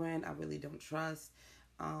pay the rent. I really don't trust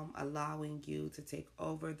allowing you to take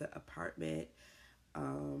over the apartment.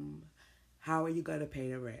 How are you going to pay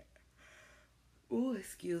the rent? Ooh,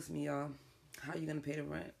 excuse me, y'all. How are you going to pay the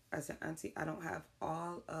rent? I said, Auntie, I don't have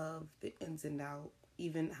all of the ins and outs,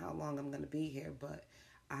 even how long I'm going to be here, but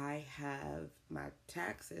I have my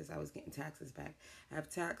taxes. I was getting taxes back. I have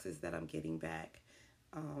taxes that I'm getting back.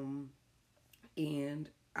 And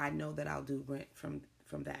I know that I'll do rent from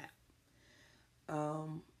that.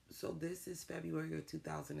 So this is February of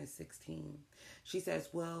 2016. She says,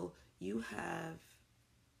 well, I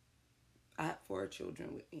have 4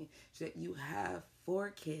 children with me. She said, you have 4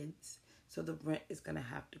 kids, so the rent is going to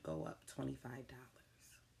have to go up $25.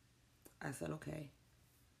 I said, okay,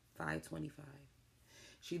 $5.25.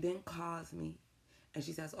 She then calls me and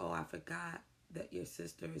she says, oh, I forgot that your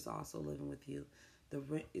sister is also living with you. The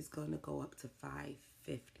rent is going to go up to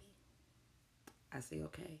 $5.50. I say,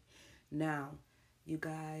 okay. Now, you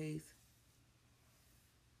guys,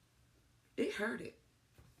 it hurt it.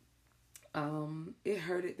 It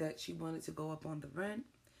hurt it that she wanted to go up on the rent,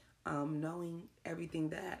 knowing everything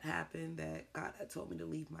that happened, that God had told me to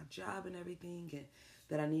leave my job and everything, and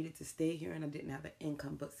that I needed to stay here and I didn't have an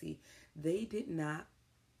income. But see, they did not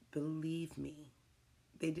believe me.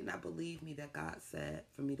 They did not believe me that God said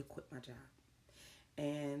for me to quit my job.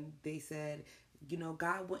 And they said,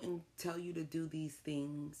 God wouldn't tell you to do these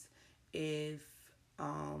things if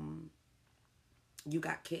you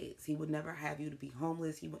got kids. He would never have you to be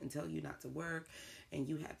homeless. He wouldn't tell you not to work. And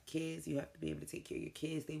you have kids. You have to be able to take care of your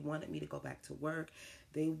kids. They wanted me to go back to work.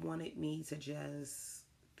 They wanted me to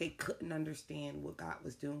they couldn't understand what God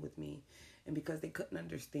was doing with me. And because they couldn't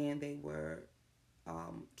understand, they were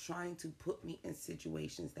trying to put me in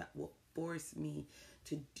situations that will force me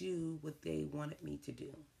to do what they wanted me to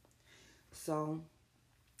do. So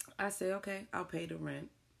I say, okay, I'll pay the rent.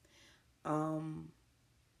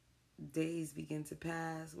 Days begin to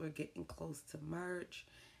pass. We're getting close to March.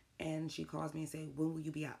 And she calls me and says, when will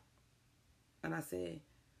you be out? And I said,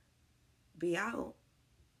 be out?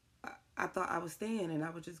 I thought I was staying and I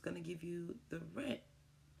was just going to give you the rent.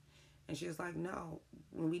 And she was like, no,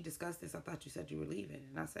 when we discussed this, I thought you said you were leaving.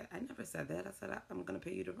 And I said, I never said that. I said, I'm going to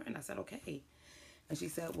pay you the rent. I said, okay. And she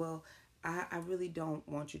said, well, I really don't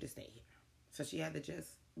want you to stay here. So she had to just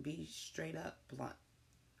be straight up blunt.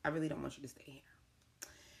 I really don't want you to stay here.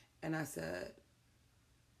 And I said,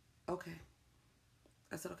 okay.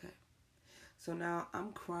 I said, okay. So now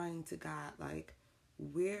I'm crying to God, like,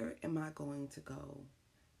 where am I going to go?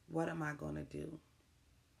 What am I going to do?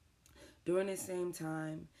 During the same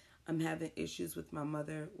time, I'm having issues with my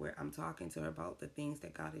mother where I'm talking to her about the things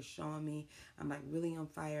that God is showing me. I'm like really on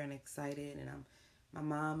fire and excited. And my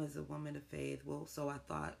mom is a woman of faith. Well, so I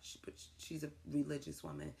thought, but she's a religious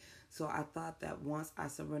woman. So I thought that once I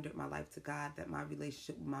surrendered my life to God, that my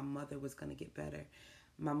relationship with my mother was going to get better.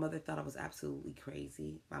 My mother thought I was absolutely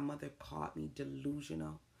crazy. My mother called me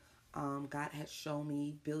delusional. God had shown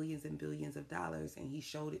me billions and billions of dollars, and he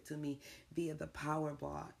showed it to me via the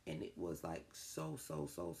Powerball, and it was like so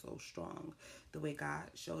strong the way God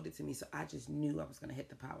showed it to me. So I just knew I was going to hit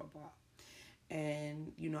the Powerball.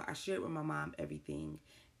 And, I shared with my mom everything,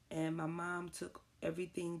 and my mom took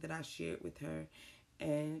everything that I shared with her,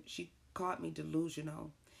 and she called me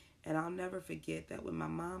delusional. And I'll never forget that when my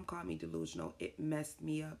mom called me delusional, it messed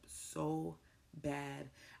me up so bad.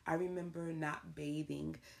 I remember not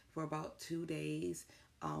bathing for about 2 days,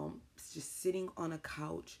 just sitting on a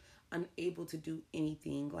couch, unable to do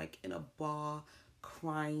anything, like in a ball,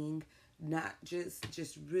 crying, not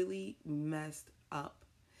just really messed up.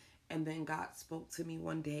 And then God spoke to me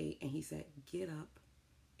one day and he said, get up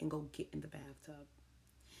and go get in the bathtub.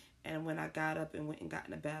 And when I got up and went and got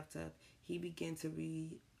in the bathtub, he began to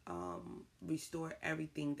restore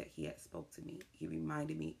everything that he had spoke to me. He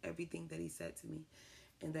reminded me everything that he said to me,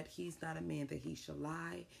 and that he's not a man that he shall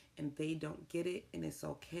lie, and they don't get it, and it's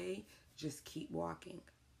okay. Just keep walking.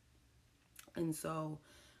 And so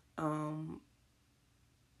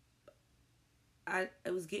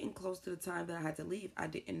it was getting close to the time that I had to leave. I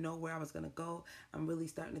didn't know where I was going to go. I'm really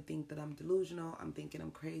starting to think that I'm delusional. I'm thinking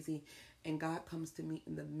I'm crazy. And God comes to me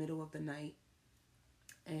in the middle of the night,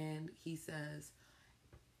 and he says,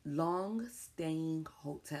 long staying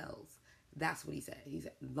hotels. That's what he said. He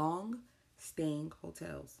said long staying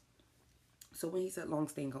hotels. So when he said long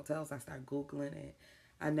staying hotels, I started Googling it.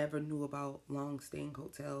 I never knew about long staying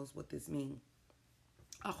hotels, what this means.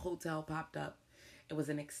 A hotel popped up. It was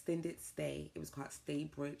an extended stay. It was called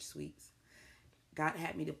Staybridge Suites. God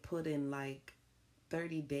had me to put in like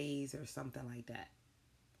 30 days or something like that.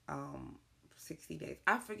 60 days.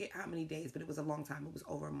 I forget how many days, but it was a long time. It was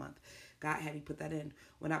over a month. God had me put that in.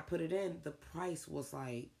 When I put it in, the price was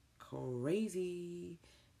like crazy.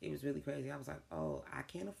 It was really crazy. I was like, oh, I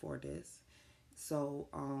can't afford this. So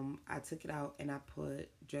I took it out and I put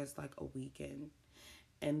just like a weekend.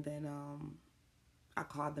 And then I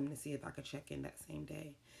called them to see if I could check in that same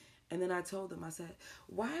day. And then I told them, I said,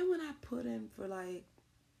 why when I put in for like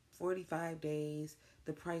 45 days,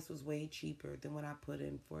 the price was way cheaper than when I put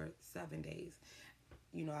in for 7 days.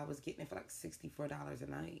 You know, I was getting it for like $64 a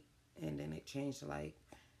night. And then it changed to like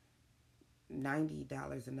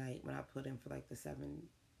 $90 a night when I put in for like the 7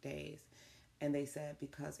 days. And they said,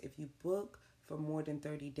 because if you book for more than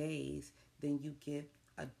 30 days, then you get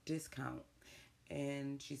a discount.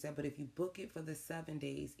 And she said, but if you book it for the 7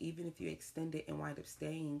 days, even if you extend it and wind up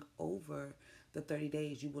staying over the 30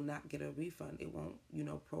 days, you will not get a refund. It won't,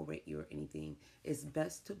 prorate you or anything. It's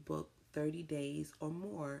best to book 30 days or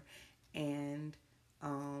more. And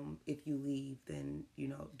if you leave, then,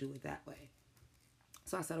 do it that way.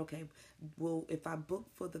 So I said, okay, well, if I book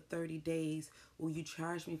for the 30 days, will you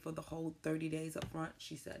charge me for the whole 30 days up front?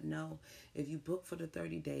 She said, no. If you book for the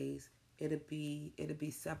 30 days, it'll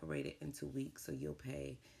be separated into weeks, so you'll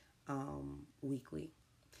pay weekly.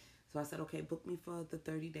 So I said, okay, book me for the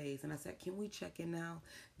 30 days. And I said, can we check in now?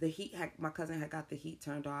 My cousin had got the heat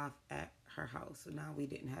turned off at her house. So now we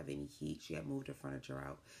didn't have any heat. She had moved her furniture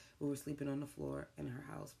out. We were sleeping on the floor in her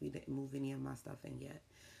house. We didn't move any of my stuff in yet.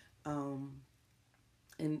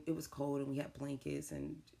 And it was cold and we had blankets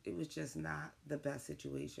and it was just not the best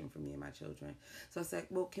situation for me and my children. So I said,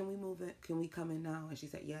 well, can we move in? Can we come in now? And she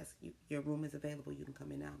said, yes, your room is available. You can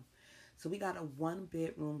come in now. So we got a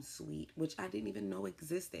 1-bedroom suite, which I didn't even know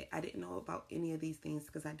existed. I didn't know about any of these things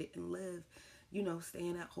because I didn't live,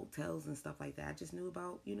 staying at hotels and stuff like that. I just knew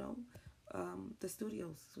about, the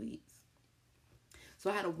studio suites.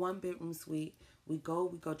 So I had a 1-bedroom suite. We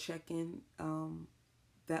go check in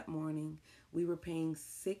that morning. We were paying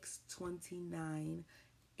 $629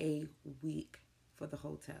 a week for the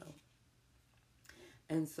hotel.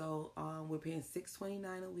 And so we're paying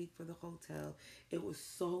 $629 a week for the hotel. It was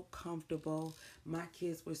so comfortable. My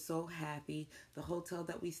kids were so happy. The hotel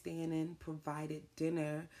that we staying in provided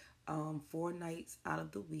dinner 4 nights out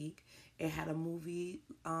of the week. It had a movie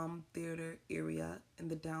theater area in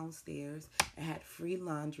the downstairs. It had free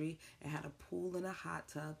laundry. It had a pool and a hot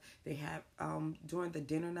tub. They had, during the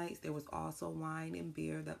dinner nights, there was also wine and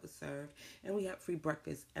beer that was served. And we had free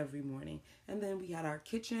breakfast every morning. And then we had our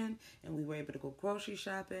kitchen, and we were able to go grocery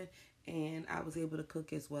shopping. And I was able to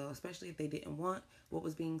cook as well, especially if they didn't want what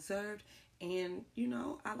was being served. And,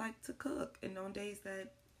 I like to cook. And on days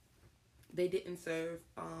that they didn't serve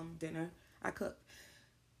dinner, I cooked.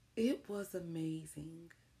 It was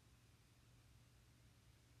amazing.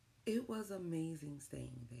 It was amazing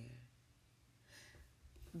staying there.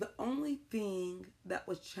 The only thing that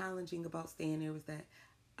was challenging about staying there was that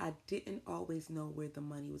I didn't always know where the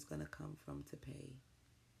money was going to come from to pay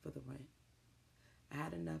for the rent. I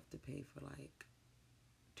had enough to pay for like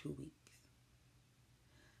 2 weeks.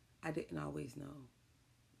 I didn't always know.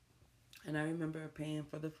 And I remember paying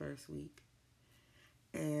for the first week.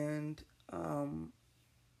 And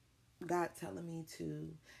God telling me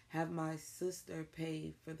to have my sister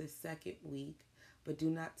pay for the second week, but do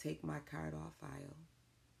not take my card off file.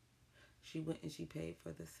 She went and she paid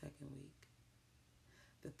for the second week.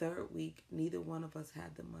 The third week, neither one of us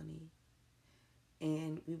had the money.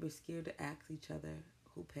 And we were scared to ask each other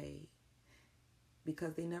who paid,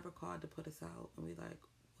 because they never called to put us out. And we like,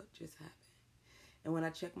 what just happened? And when I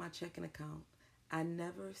check my checking account, I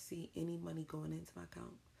never see any money going into my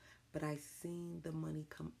account, but I seen the money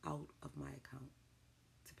come out of my account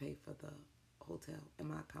to pay for the hotel, and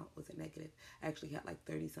my account was a negative. I actually had like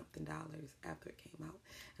 $30-something after it came out.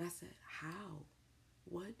 And I said, how?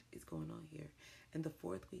 What is going on here? And the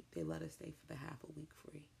fourth week, they let us stay for the half a week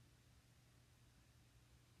free.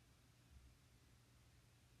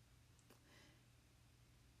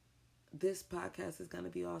 This podcast is going to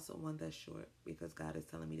be also one that's short because God is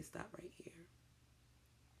telling me to stop right here.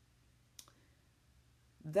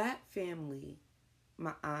 That family,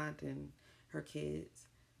 my aunt and her kids,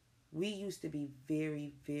 we used to be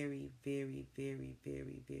very, very, very, very,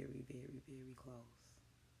 very, very, very, very close.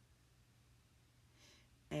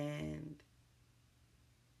 And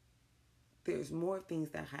there's more things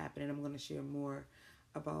that happen, and I'm going to share more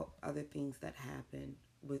about other things that happen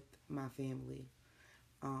with my family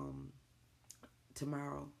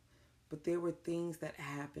tomorrow. But there were things that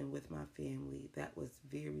happened with my family that was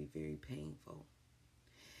very, very painful.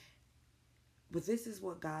 But this is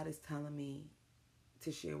what God is telling me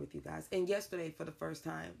to share with you guys. And yesterday, for the first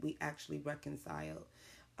time, we actually reconciled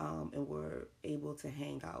and were able to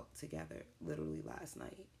hang out together, literally last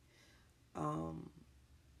night.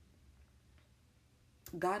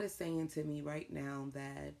 God is saying to me right now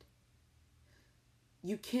that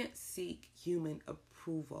you can't seek human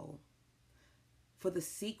approval for the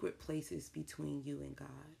secret places between you and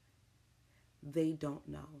God. They don't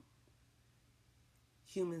know.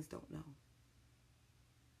 Humans don't know.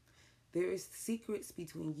 There is secrets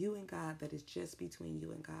between you and God that is just between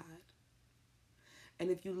you and God.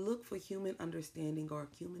 And if you look for human understanding or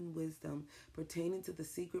human wisdom pertaining to the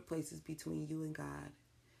secret places between you and God,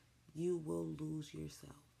 you will lose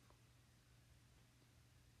yourself.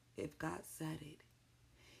 If God said it,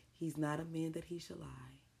 he's not a man that he shall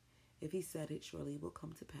lie. If he said it, surely it will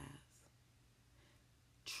come to pass.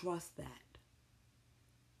 Trust that.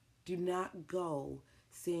 Do not go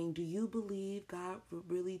saying, do you believe God will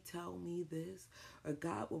really tell me this? Or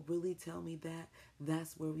God will really tell me that?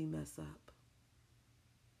 That's where we mess up.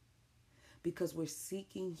 Because we're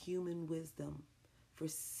seeking human wisdom for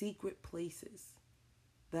secret places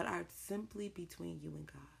that are simply between you and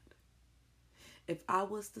God. If I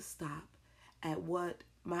was to stop at what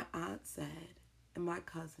my aunt said and my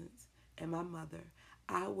cousins and my mother,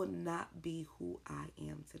 I would not be who I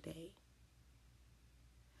am today.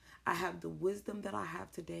 I have the wisdom that I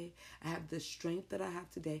have today. I have the strength that I have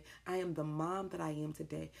today. I am the mom that I am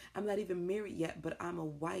today. I'm not even married yet, but I'm a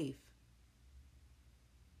wife.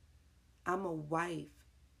 I'm a wife.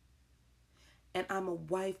 And I'm a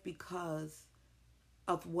wife because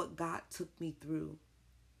of what God took me through.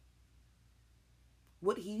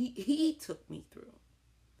 What he took me through.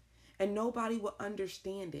 And nobody will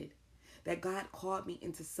understand it. That God called me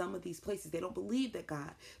into some of these places. They don't believe that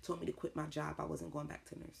God told me to quit my job. I wasn't going back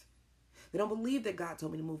to nursing. They don't believe that God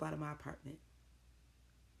told me to move out of my apartment.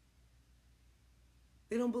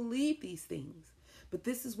 They don't believe these things. But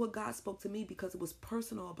this is what God spoke to me because it was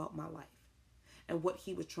personal about my life and what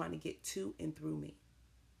he was trying to get to and through me.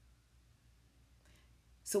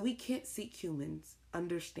 So we can't seek humans'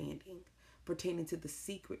 understanding pertaining to the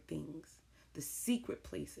secret things, the secret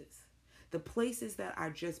places, the places that are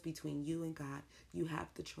just between you and God. You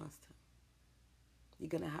have to trust him. You're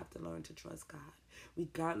going to have to learn to trust God,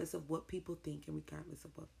 regardless of what people think and regardless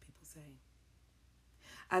of what people say.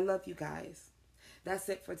 I love you guys. That's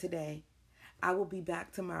it for today. I will be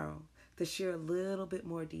back tomorrow to share a little bit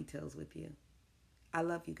more details with you. I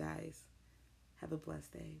love you guys. Have a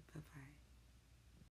blessed day. Bye-bye.